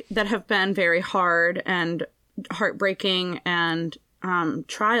 like, that have been very hard and heartbreaking and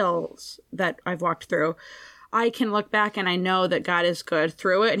trials that I've walked through, I can look back and I know that God is good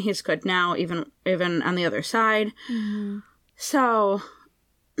through it and he's good now, even on the other side. So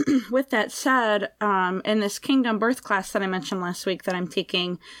with that said, in this Kingdom Birth class that I mentioned last week that I'm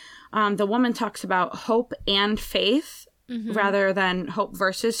taking, the woman talks about hope and faith rather than hope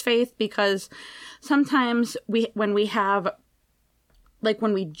versus faith, because sometimes when we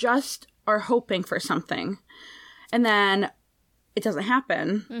just are hoping for something and then it doesn't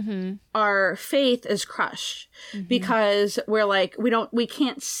happen, our faith is crushed because we're like, we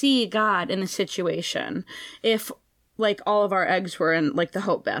can't see God in the situation if, like, all of our eggs were in, like, the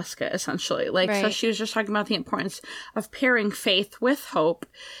hope basket, essentially. Like, so she was just talking about the importance of pairing faith with hope,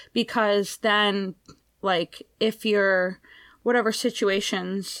 because then, like, if you're, whatever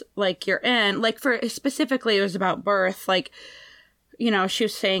situations, like, you're in, like, for specifically it was about birth, like, you know, she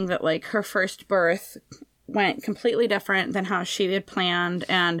was saying that, like, her first birth went completely different than how she had planned,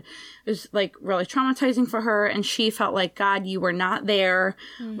 and it was, like, really traumatizing for her, and she felt like, God, you were not there,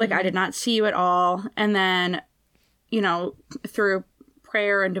 like, I did not see you at all. And then, you know, through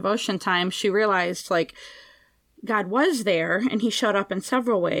prayer and devotion time, she realized, like, God was there and he showed up in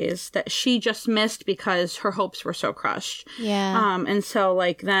several ways that she just missed because her hopes were so crushed. And so,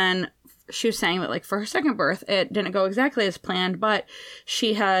 like, then she was saying that, like, for her second birth, it didn't go exactly as planned, but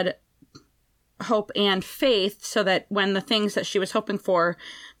she had hope and faith, so that when the things that she was hoping for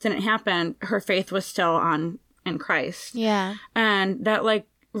didn't happen, her faith was still in Christ. And that, like,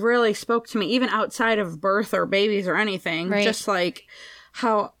 really spoke to me, even outside of birth or babies or anything. Just like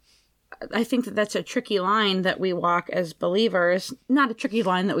how I think that that's a tricky line that we walk as believers. Not a tricky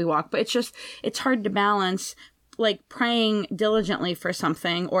line that we walk, but it's hard to balance, like, praying diligently for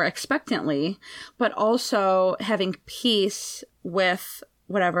something or expectantly, but also having peace with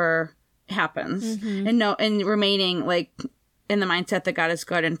whatever happens and remaining, like, in the mindset that God is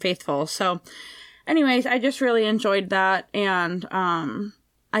good and faithful. So anyways, I just really enjoyed that. And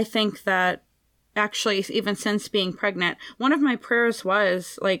I think that actually, even since being pregnant, one of my prayers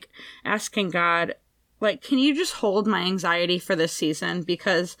was like asking God, like, can you just hold my anxiety for this season?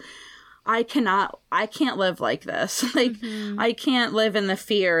 Because I can't live like this. Like, I can't live in the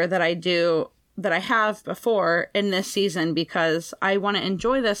fear that I have before in this season, because I want to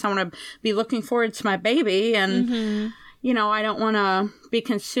enjoy this. I want to be looking forward to my baby. And, you know, I don't want to be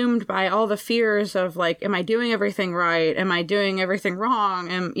consumed by all the fears of like, am I doing everything right? Am I doing everything wrong?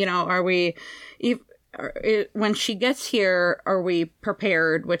 And, you know, when she gets here, are we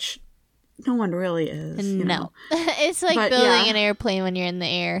prepared? Which no one really is. You know? It's like building an airplane when you're in the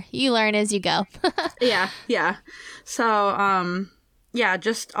air. You learn as you go. Yeah. So, yeah,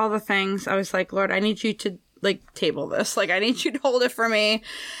 just all the things. I was like, Lord, I need you to like table this. Like, I need you to hold it for me.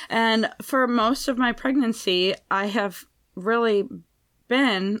 And for most of my pregnancy, I have really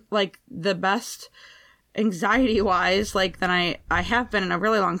been like the best anxiety wise, like that I have been in a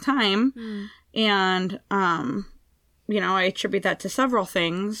really long time. And, you know, I attribute that to several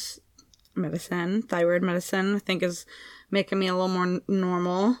things. Thyroid medicine, I think, is making me a little more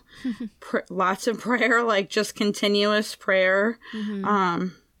normal. Lots of prayer, like just continuous prayer.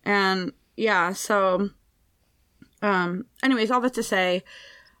 And yeah, so, anyways, all that to say,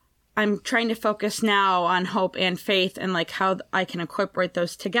 I'm trying to focus now on hope and faith and like how I can incorporate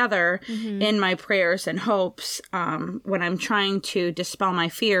those together in my prayers and hopes, when I'm trying to dispel my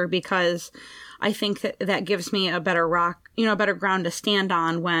fear, because I think that gives me a better a better ground to stand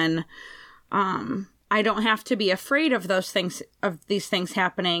on when, I don't have to be afraid of these things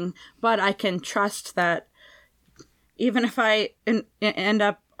happening, but I can trust that even if I end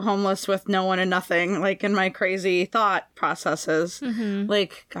up homeless with no one and nothing, like in my crazy thought processes,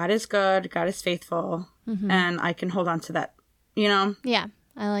 like God is good, God is faithful, and I can hold on to that, you know? Yeah,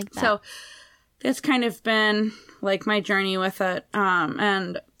 I like that. So that's kind of been like my journey with it.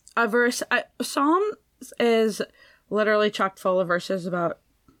 And a verse, Psalm is literally chock full of verses about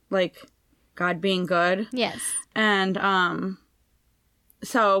like God being good. Yes. And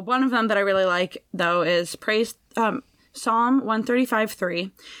so one of them that I really like, though, is Psalm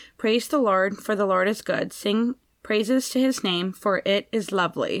 135:3. Praise the Lord, for the Lord is good. Sing praises to his name, for it is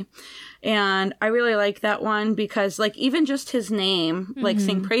lovely. And I really like that one because, like, even just his name, like,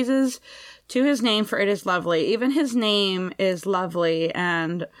 sing praises to his name, for it is lovely. Even his name is lovely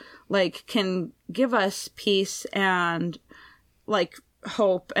and, like, can give us peace and, like,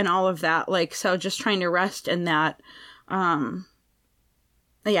 hope and all of that. Like, so just trying to rest in that.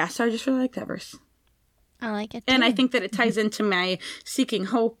 Yeah, so I just really like that verse. I like it too. And I think that it ties into my seeking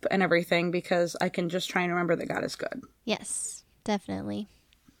hope and everything, because I can just try and remember that God is good. Yes, definitely.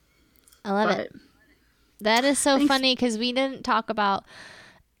 I love it. That is so funny, because we didn't talk about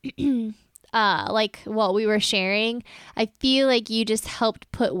like what we were sharing. I feel like you just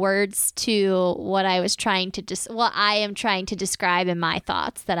helped put words to what I was trying to what I am trying to describe in my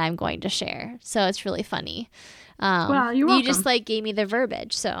thoughts that I'm going to share. So it's really funny. Well, you're welcome. You just like gave me the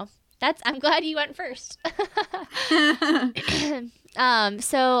verbiage. So I'm glad you went first.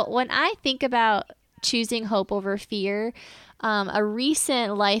 So when I think about choosing hope over fear, a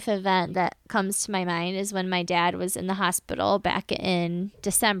recent life event that comes to my mind is when my dad was in the hospital back in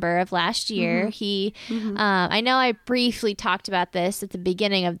December of last year. He, I know I briefly talked about this at the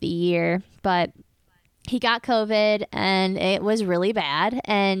beginning of the year, but he got COVID and it was really bad.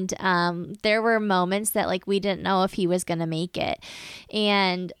 And there were moments that like we didn't know if he was going to make it.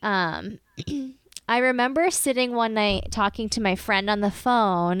 And I remember sitting one night talking to my friend on the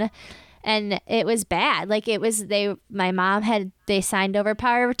phone, and it was bad. Like my mom they signed over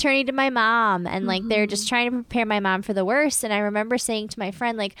power of attorney to my mom, and like they're just trying to prepare my mom for the worst. And I remember saying to my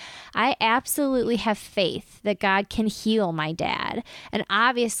friend, like, I absolutely have faith that God can heal my dad. And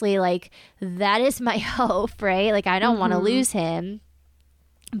obviously, like, that is my hope, right? Like, I don't want to lose him,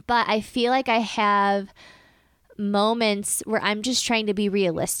 but I feel like I have moments where I'm just trying to be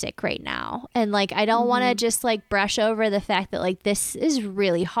realistic right now. And like, I don't want to just like brush over the fact that like, this is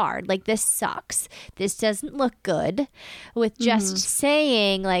really hard. Like, this sucks. This doesn't look good, with just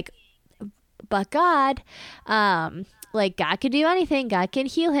saying like, but God, like God could do anything. God can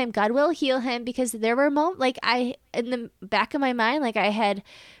heal him. God will heal him. Because there were moments like in the back of my mind, like I had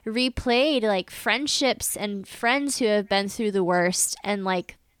replayed like friendships and friends who have been through the worst, and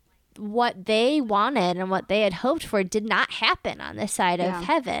like what they wanted and what they had hoped for did not happen on this side of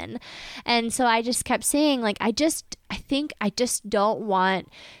heaven. And so I just kept saying, like, I think I just don't want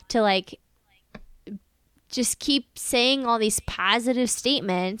to like just keep saying all these positive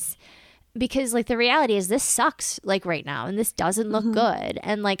statements, because like the reality is this sucks like right now, and this doesn't look good.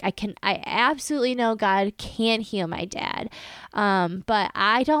 And like I absolutely know God can heal my dad. But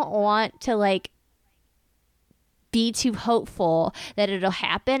I don't want to like be too hopeful that it'll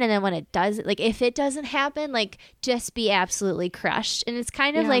happen. And then when it does, like if it doesn't happen, like just be absolutely crushed. And it's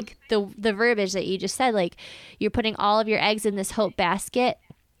kind of like the verbiage that you just said, like you're putting all of your eggs in this hope basket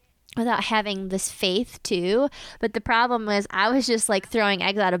without having this faith too. But the problem was I was just like throwing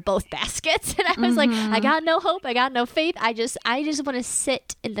eggs out of both baskets. And I was like, I got no hope. I got no faith. I just want to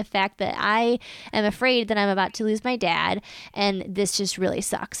sit in the fact that I am afraid that I'm about to lose my dad. And this just really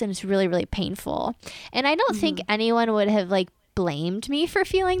sucks. And it's really, really painful. And I don't think anyone would have like blamed me for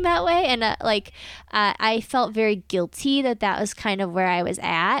feeling that way. And I felt very guilty that was kind of where I was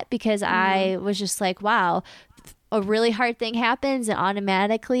at, because I was just like, wow, a really hard thing happens and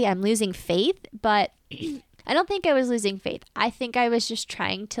automatically I'm losing faith. But I don't think I was losing faith. I think I was just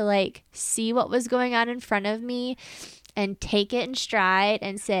trying to like see what was going on in front of me and take it in stride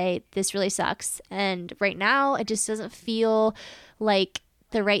and say, this really sucks. And right now it just doesn't feel like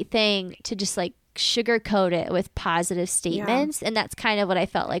the right thing to just like sugarcoat it with positive statements. And that's kind of what I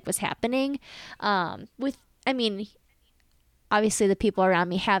felt like was happening obviously the people around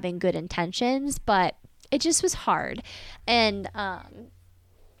me having good intentions, but it just was hard. And,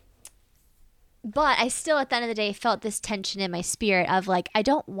 but I still, at the end of the day, felt this tension in my spirit of like, I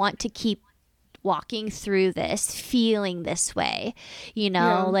don't want to keep walking through this, feeling this way,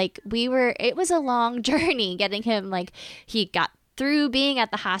 like it was a long journey getting him, like he got through being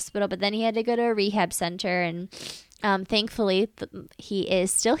at the hospital, but then he had to go to a rehab center, and thankfully he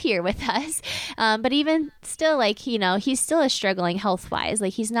is still here with us. But even still, like, he still is struggling health-wise.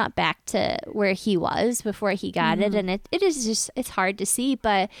 Like he's not back to where he was before he got it. And it is just, it's hard to see.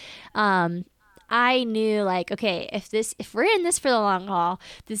 But I knew like, okay, if we're in this for the long haul,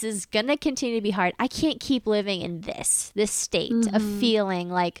 this is going to continue to be hard. I can't keep living in this state of feeling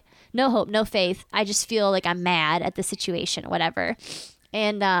like no hope, no faith. I just feel like I'm mad at the situation, whatever.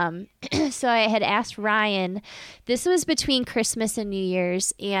 And so I had asked Ryan, this was between Christmas and New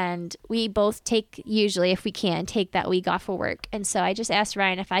Year's, and we both usually, if we can, take that week off of work. And so I just asked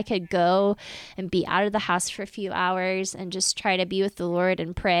Ryan if I could go and be out of the house for a few hours and just try to be with the Lord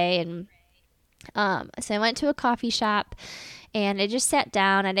and pray. And so I went to a coffee shop and I just sat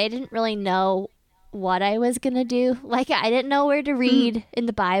down, and I didn't really know what I was going to do. Like, I didn't know where to read in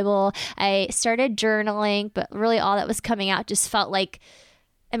the Bible. I started journaling, but really all that was coming out just felt like,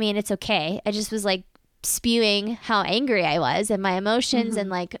 it's okay. I just was like spewing how angry I was and my emotions and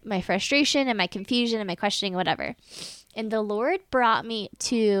like my frustration and my confusion and my questioning, whatever. And the Lord brought me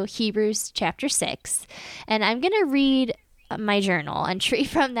to Hebrews chapter 6, and I'm going to read my journal entry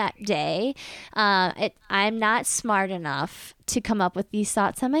from that day. I'm not smart enough to come up with these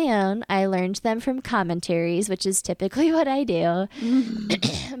thoughts on my own. I learned them from commentaries, which is typically what I do.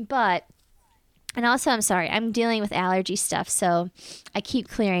 And also, I'm sorry, I'm dealing with allergy stuff, so I keep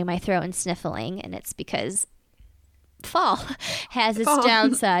clearing my throat and sniffling, and it's because fall has its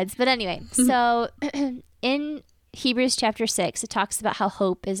downsides. But anyway, so in Hebrews chapter 6, it talks about how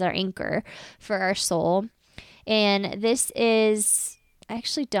hope is our anchor for our soul. And this is, I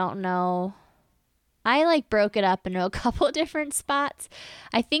actually don't know. I like broke it up into a couple different spots.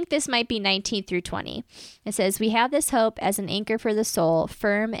 I think this might be 19 through 20. It says, we have this hope as an anchor for the soul,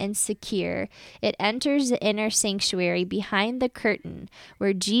 firm and secure. It enters the inner sanctuary behind the curtain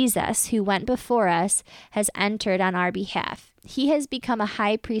where Jesus, who went before us, has entered on our behalf. He has become a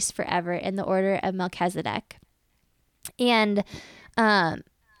high priest forever in the order of Melchizedek. And,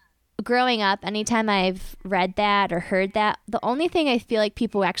 growing up, anytime I've read that or heard that, the only thing I feel like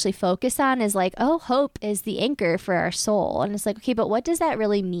people actually focus on is like, oh, hope is the anchor for our soul. And it's like, okay, but what does that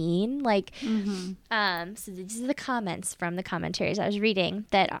really mean? Like, so these are the comments from the commentaries I was reading,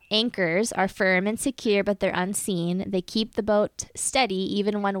 that anchors are firm and secure, but they're unseen. They keep the boat steady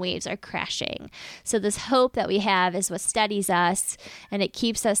even when waves are crashing. So this hope that we have is what steadies us, and it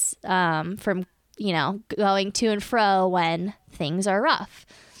keeps us from, going to and fro when things are rough.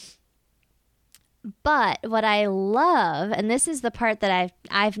 But what I love, and this is the part that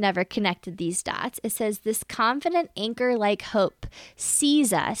I've never connected these dots, it says this confident anchor like hope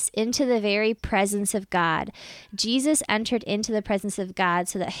sees us into the very presence of God. Jesus entered into the presence of God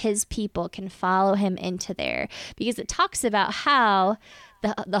so that his people can follow him into there. Because it talks about how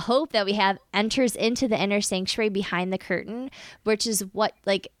the hope that we have enters into the inner sanctuary behind the curtain, which is what,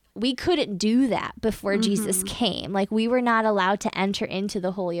 like, we couldn't do that before Jesus came. Like, we were not allowed to enter into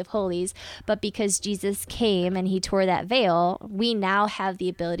the Holy of Holies, but because Jesus came and he tore that veil, we now have the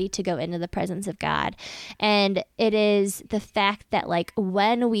ability to go into the presence of God. And it is the fact that, like,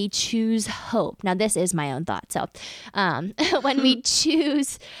 when we choose hope, now this is my own thought. So when we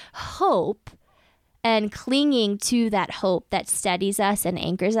choose hope, And clinging to that hope that steadies us and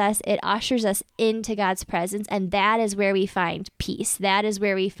anchors us, it ushers us into God's presence. And that is where we find peace. That is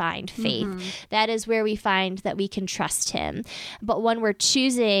where we find faith. That is where we find that we can trust him. But when we're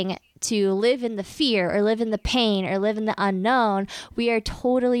choosing to live in the fear or live in the pain or live in the unknown, we are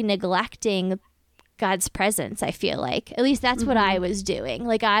totally neglecting God's presence, I feel like. At least that's what I was doing.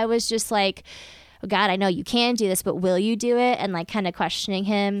 Like, I was just like, oh, God, I know you can do this, but will you do it? And like kind of questioning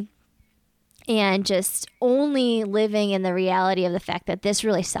him. And just only living in the reality of the fact that this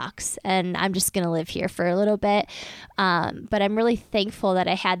really sucks and I'm just going to live here for a little bit. But I'm really thankful that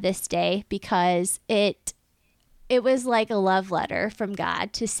I had this day because it was like a love letter from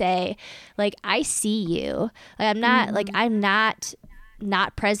God to say, like, I see you. Like, I'm not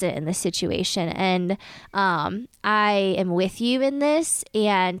present in this situation, and I am with you in this,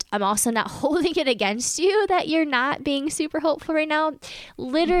 and I'm also not holding it against you that you're not being super hopeful right now.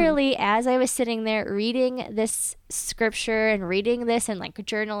 Literally, as I was sitting there reading this scripture and reading this and like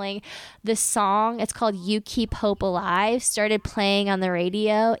journaling, this song, it's called You Keep Hope Alive, started playing on the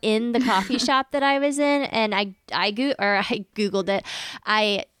radio in the coffee shop that I was in, and I googled it.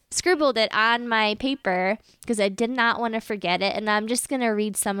 I scribbled it on my paper because I did not want to forget it. And I'm just going to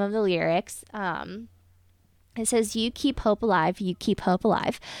read some of the lyrics. It says, you keep hope alive. You keep hope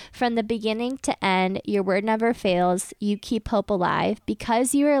alive. From the beginning to end, your word never fails. You keep hope alive.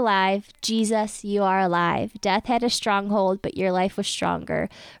 Because you are alive, Jesus, you are alive. Death had a stronghold, but your life was stronger.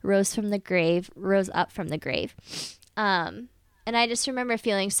 Rose up from the grave. And I just remember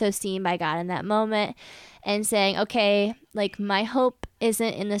feeling so seen by God in that moment and saying, okay, like, my hope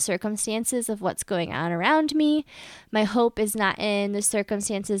isn't in the circumstances of what's going on around me. My hope is not in the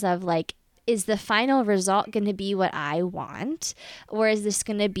circumstances of like, is the final result going to be what I want? Or is this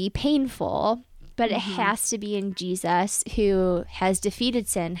going to be painful? But it has to be in Jesus, who has defeated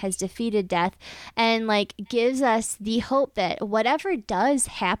sin, has defeated death, and like gives us the hope that whatever does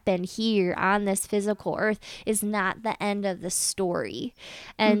happen here on this physical earth is not the end of the story.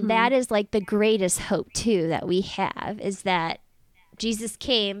 And that is like the greatest hope too that we have, is that Jesus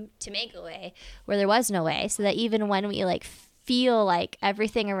came to make a way where there was no way, so that even when we like feel like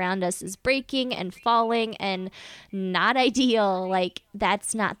everything around us is breaking and falling and not ideal, like,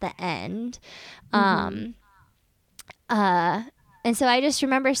 that's not the end. And so I just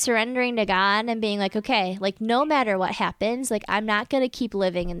remember surrendering to God and being like, okay, like, no matter what happens, like, I'm not going to keep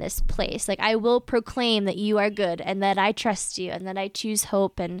living in this place. Like, I will proclaim that you are good and that I trust you and that I choose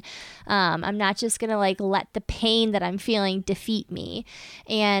hope. And I'm not just going to like let the pain that I'm feeling defeat me.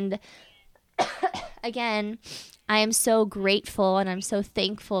 And again, I am so grateful and I'm so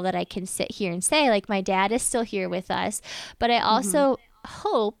thankful that I can sit here and say, like, my dad is still here with us. But I also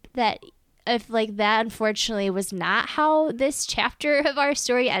hope that if like that unfortunately was not how this chapter of our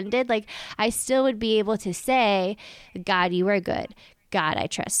story ended, like, I still would be able to say, God, you are good. God, I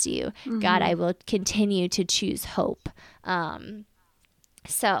trust you. God, I will continue to choose hope.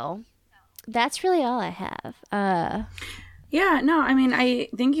 So that's really all I have. Yeah, no, I mean, I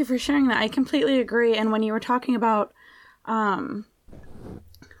thank you for sharing that. I completely agree. And when you were talking about,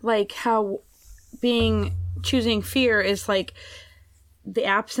 like, how choosing fear is like the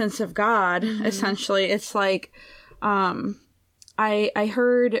absence of God, essentially, it's like, I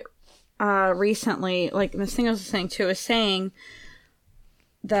heard, recently, like, this thing I was listening to is saying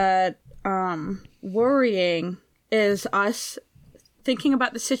that, worrying is us thinking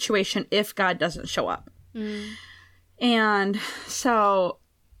about the situation if God doesn't show up. And so,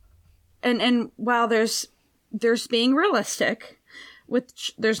 and while there's being realistic,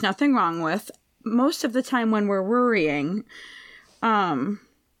 which there's nothing wrong with, most of the time when we're worrying,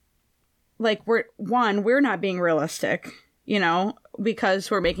 like, we're not being realistic, you know,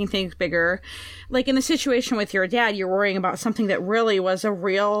 because we're making things bigger. Like in the situation with your dad, you're worrying about something that really was a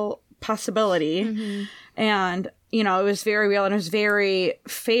real possibility. And you know, it was very real and it was very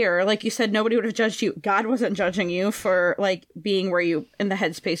fair. Like you said, nobody would have judged you. God wasn't judging you for like being where you, in the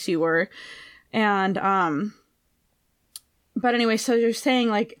headspace you were. And, but anyway, so you're saying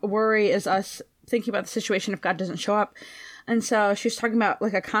like worry is us thinking about the situation if God doesn't show up. And so she was talking about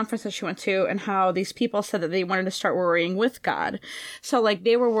like a conference that she went to and how these people said that they wanted to start worrying with God. So like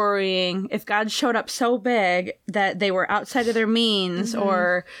they were worrying if God showed up so big that they were outside of their means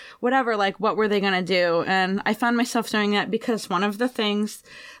or whatever, like what were they going to do? And I found myself doing that because one of the things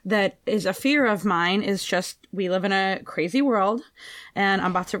that is a fear of mine is just we live in a crazy world and I'm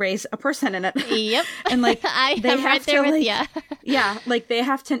about to raise a person in it. Yep. And like I am right there with you. Yeah. Like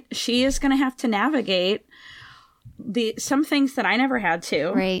she is going to have to navigate some things that I never had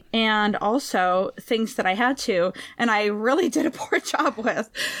to. Right. And also things that I had to, and I really did a poor job with.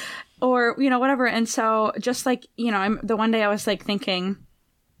 or, you know, whatever. And so just like, you know, the one day I was like thinking,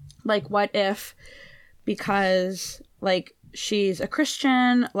 like, what if, because like she's a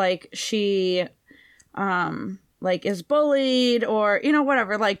Christian, like she, like is bullied or, you know,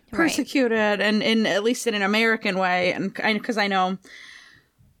 whatever, like persecuted, right. And in at least in an American way. And because I know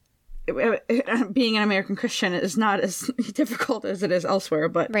being an American Christian is not as difficult as it is elsewhere,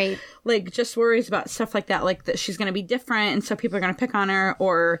 but right. like just worries about stuff like that, like that she's going to be different. And so people are going to pick on her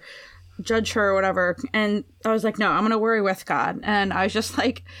or judge her or whatever. And I was like, no, I'm going to worry with God. And I was just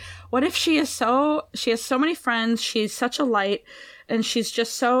like, what if she has so many friends. She's such a light, and she's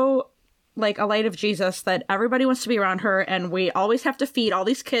just so like a light of Jesus that everybody wants to be around her, and we always have to feed all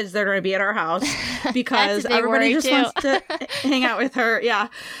these kids that are going to be at our house because everybody just wants to hang out with her. Yeah.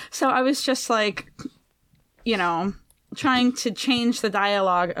 So I was just like, you know, trying to change the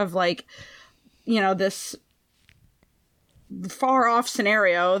dialogue of like, you know, this far off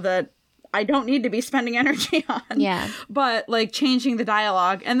scenario that I don't need to be spending energy on. Yeah. But like changing the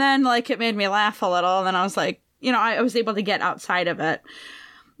dialogue, and then like it made me laugh a little, and then I was like, you know, I was able to get outside of it.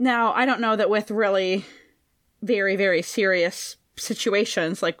 Now, I don't know that with really very, very serious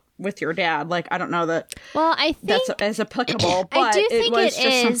situations, like with your dad, like, I don't know that I think that's as applicable, but I do think it was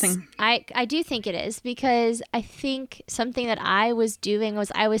just something. I do think it is, because I think something that I was doing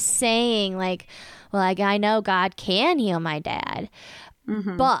was I was saying, like, well, like, I know God can heal my dad,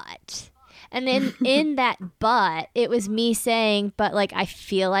 but... And then in that but, it was me saying, but like, I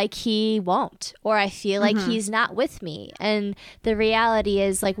feel like he won't, or I feel like he's not with me. And the reality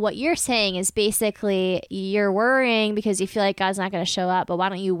is, like, what you're saying is basically you're worrying because you feel like God's not going to show up. But why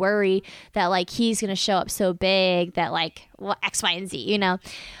don't you worry that like he's going to show up so big that like, well, X, Y, and Z, you know?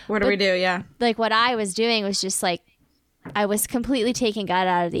 What do we do? Yeah. Like what I was doing was just like, I was completely taking God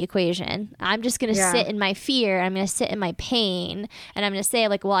out of the equation. I'm just going to sit in my fear. I'm going to sit in my pain. And I'm going to say,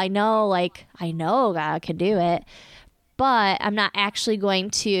 like, well, I know God can do it. But I'm not actually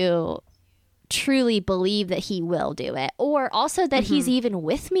going to truly believe that he will do it. Or also that he's even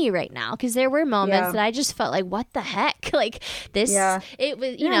with me right now. Because there were moments that I just felt like, what the heck? Like this, it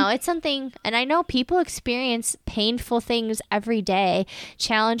was, you know, it's something. And I know people experience painful things every day,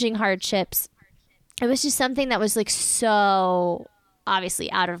 challenging hardships. It was just something that was like so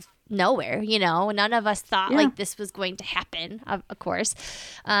obviously out of nowhere, you know. None of us thought like this was going to happen, of course.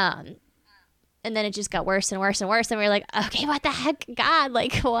 And then it just got worse and worse and worse. And we were like, okay, what the heck, God?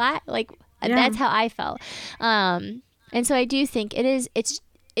 Like, what? Like, that's how I felt. And so I do think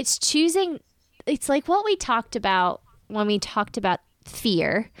it's choosing. It's like what we talked about when we talked about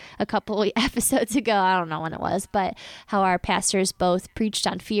fear a couple episodes ago. I don't know when it was, but how our pastors both preached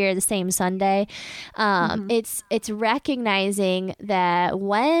on fear the same Sunday. It's recognizing that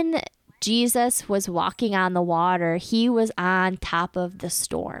when Jesus was walking on the water, he was on top of the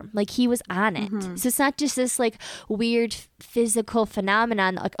storm. Like he was on it. So it's not just this like weird physical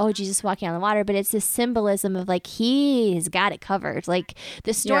phenomenon, like, oh, Jesus walking on the water, but it's this symbolism of like, he's got it covered. Like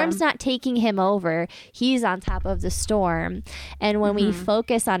the storm's not taking him over. He's on top of the storm. And when we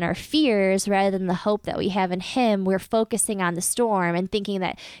focus on our fears rather than the hope that we have in him, we're focusing on the storm and thinking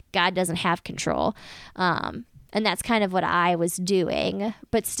that God doesn't have control. And that's kind of what I was doing,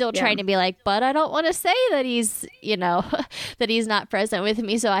 but still trying to be like, but I don't want to say that he's, you know, that he's not present with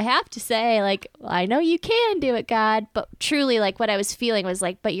me. So I have to say, like, well, I know you can do it, God. But truly, like, what I was feeling was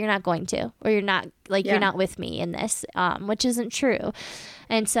like, but you're not going to, or you're not, like, you're not with me in this, which isn't true.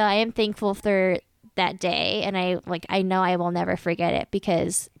 And so I am thankful for that day. And I know I will never forget it,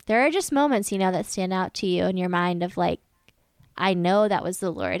 because there are just moments, you know, that stand out to you in your mind of like, I know that was the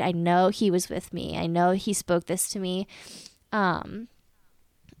Lord. I know he was with me. I know he spoke this to me. And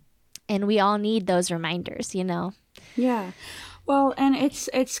we all need those reminders, you know? Yeah. Well, and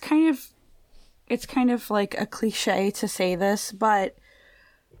it's kind of like a cliche to say this, but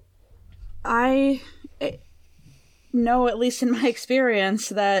I know, at least in my experience,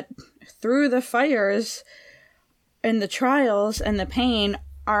 that through the fires and the trials and the pain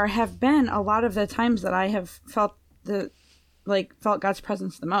have been a lot of the times that I have felt God's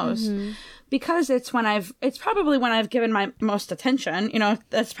presence the most, because it's probably when I've given my most attention, you know.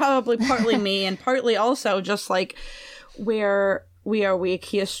 That's probably partly me and partly also just like where we are weak,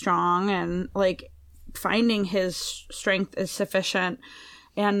 he is strong, and like finding his strength is sufficient,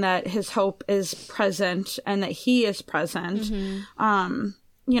 and that his hope is present, and that he is present.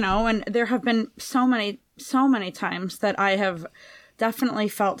 You know, and there have been so many times that I have definitely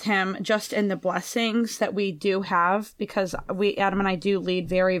felt him just in the blessings that we do have, because Adam and I do lead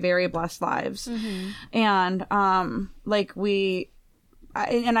very, very blessed lives. And like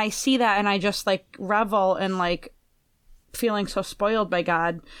and I see that, and I just like revel in like feeling so spoiled by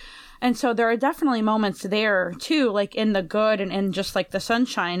God. And so there are definitely moments there too, like in the good and in just like the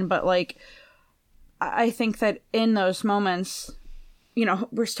sunshine. But like, I think that in those moments, you know,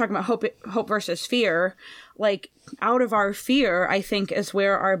 we're talking about hope versus fear. Like, out of our fear, I think, is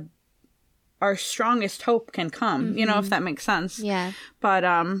where our strongest hope can come. You know, if that makes sense. Yeah. But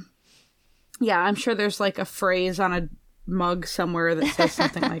yeah, I'm sure there's like a phrase on a mug somewhere that says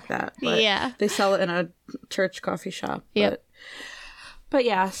something like that. But Yeah. they sell it in a church coffee shop. Yep. But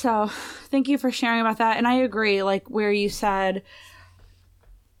yeah, so thank you for sharing about that. And I agree, like where you said,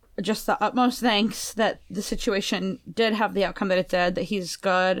 just the utmost thanks that the situation did have the outcome that it did, that he's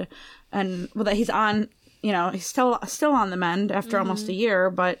good, and well, that he's on, you know, he's still on the mend after almost a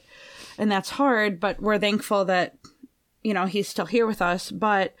year, and that's hard, but we're thankful that, you know, he's still here with us.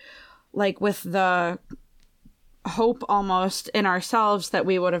 But like with the hope almost in ourselves that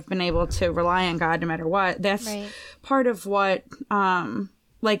we would have been able to rely on God no matter what, that's part of what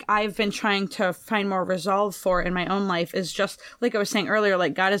like I've been trying to find more resolve for in my own life, is just like I was saying earlier,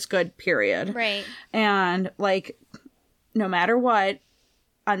 like God is good, period. Right. And like no matter what,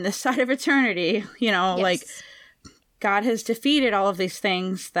 on this side of eternity, you know, like God has defeated all of these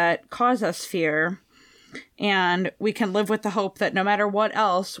things that cause us fear. And we can live with the hope that no matter what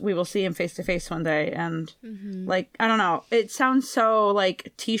else, we will see him face to face one day. And like, I don't know, it sounds so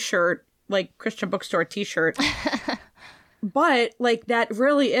like t-shirt, like Christian bookstore t-shirt. But like, that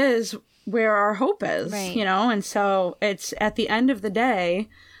really is where our hope is, you know? And so it's at the end of the day,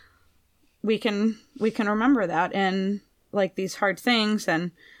 we can remember that in like these hard things.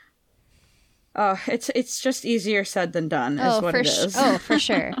 And it's just easier said than done is what it is. Oh, for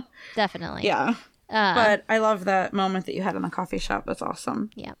sure. Definitely. Yeah. But I love that moment that you had in the coffee shop. That's awesome.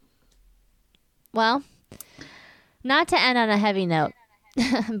 Yeah. Well, not to end on a heavy note,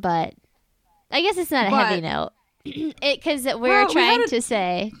 but I guess it's not a heavy note. Because we're trying to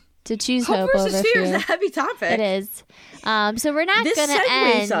say to choose hope versus over fear fear. is a heavy topic. It is. So we're not going to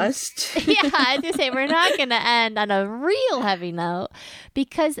end. Yeah, I was going to say we're not going to end on a real heavy note,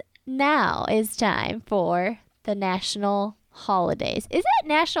 because now is time for the national holidays. Is it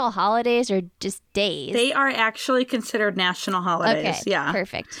national holidays or just days? They are actually considered national holidays. Okay, yeah.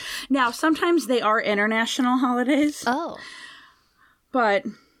 Perfect. Now, sometimes they are international holidays. Oh. But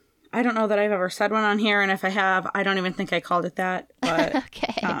I don't know that I've ever said one on here, and if I have, I don't even think I called it that. But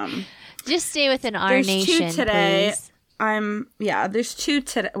okay. Just stay within our there's nation, two today. please. There's two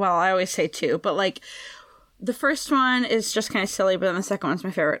today. Well, I always say two, but like the first one is just kind of silly, but then the second one's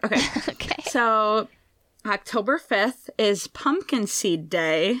my favorite. Okay. Okay. So October 5th is Pumpkin Seed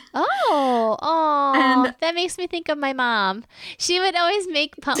Day. And that makes me think of my mom. She would always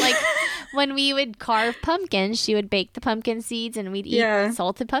make like when we would carve pumpkins, she would bake the pumpkin seeds and we'd eat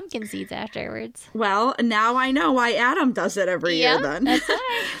salted pumpkin seeds afterwards. Well, now I know why Adam does it every year then. That's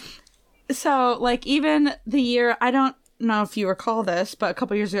right. So, like, even the year, I don't know if you recall this, but a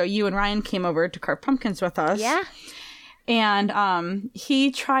couple years ago, you and Ryan came over to carve pumpkins with us. Yeah. And he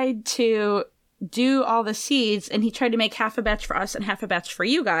tried to do all the seeds, and he tried to make half a batch for us and half a batch for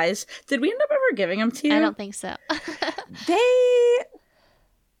you guys. Did we end up ever giving them to you? I don't think so.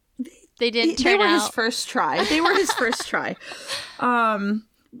 They didn't turn out. They were his first try. They were his first try.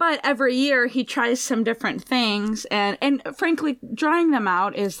 But every year he tries some different things, and frankly, drying them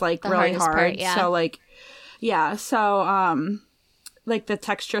out is like really hard. Part, yeah. So like, like the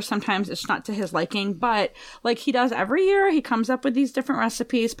texture sometimes it's not to his liking, but like he does every year, he comes up with these different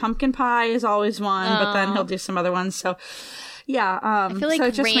recipes. Pumpkin pie is always one, but then he'll do some other ones. So yeah, I feel like so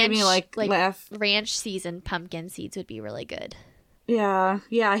it just ranch, made me like laugh. Ranch seasoned pumpkin seeds would be really good. Yeah,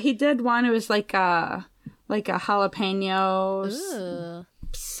 he did one. It was like a jalapenos. Ooh.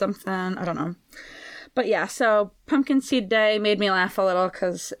 Something, I don't know. But yeah, so Pumpkin Seed Day made me laugh a little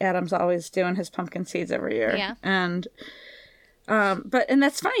because Adam's always doing his pumpkin seeds every year. Yeah. And and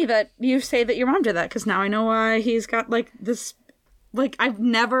that's funny that you say that your mom did that, because now I know why he's got like this, like I'd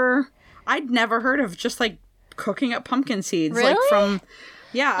never heard of just like cooking up pumpkin seeds. Really? Like from,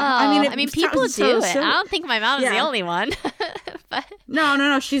 yeah. I mean, people do it. I don't think my mom's the only one. But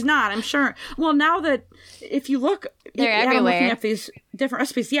No, she's not, I'm sure. Well, now that if you look, they're I'm everywhere. looking up these different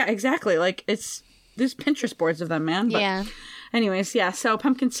recipes. Yeah, exactly. Like there's Pinterest boards of them, man. But yeah. Anyways, yeah. So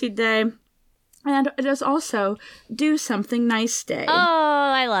Pumpkin Seed Day, and it is also Do Something Nice Day. Oh,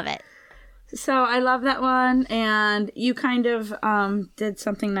 I love it. So I love that one. And you kind of did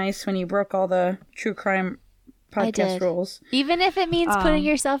something nice when you broke all the true crime podcast rules. Even if it means putting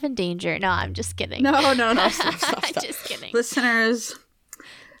yourself in danger. No, I'm just kidding. No. Stop. Just kidding. Listeners,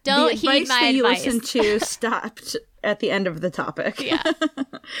 don't the heed my advice that you advice. listened to stopped at the end of the topic. Yeah.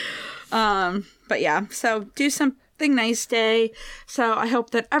 But yeah, so Do Something something nice day. So I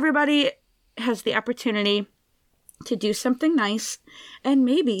hope that everybody has the opportunity to do something nice and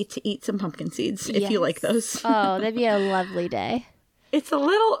maybe to eat some pumpkin seeds if you like those. Oh, that'd be a lovely day. It's a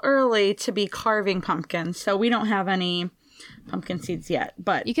little early to be carving pumpkins, so we don't have any pumpkin seeds yet.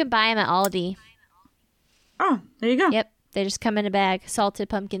 But you can buy them at Aldi. Oh, there you go. Yep, they just come in a bag, salted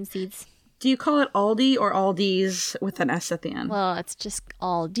pumpkin seeds. Do you call it Aldi or Aldi's with an S at the end? Well, it's just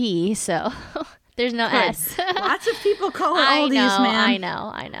Aldi, so there's no Good. S. Lots of people call it Aldi's, man.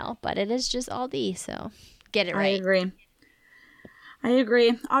 I know, but it is just Aldi, so get it right. I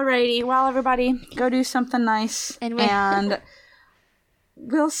agree. Alrighty, well, everybody, go do something nice, and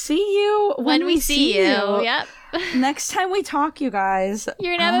we'll see you when we see you. Yep. Next time we talk, you guys.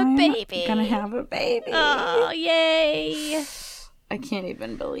 You're gonna have a baby. Gonna have a baby. Oh, yay. I can't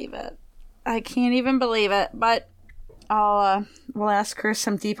even believe it. But we'll ask her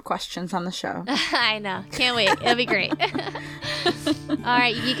some deep questions on the show. I know. Can't wait. It'll be great. All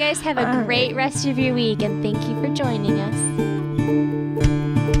right. You guys have a great rest of your week, and thank you for joining us.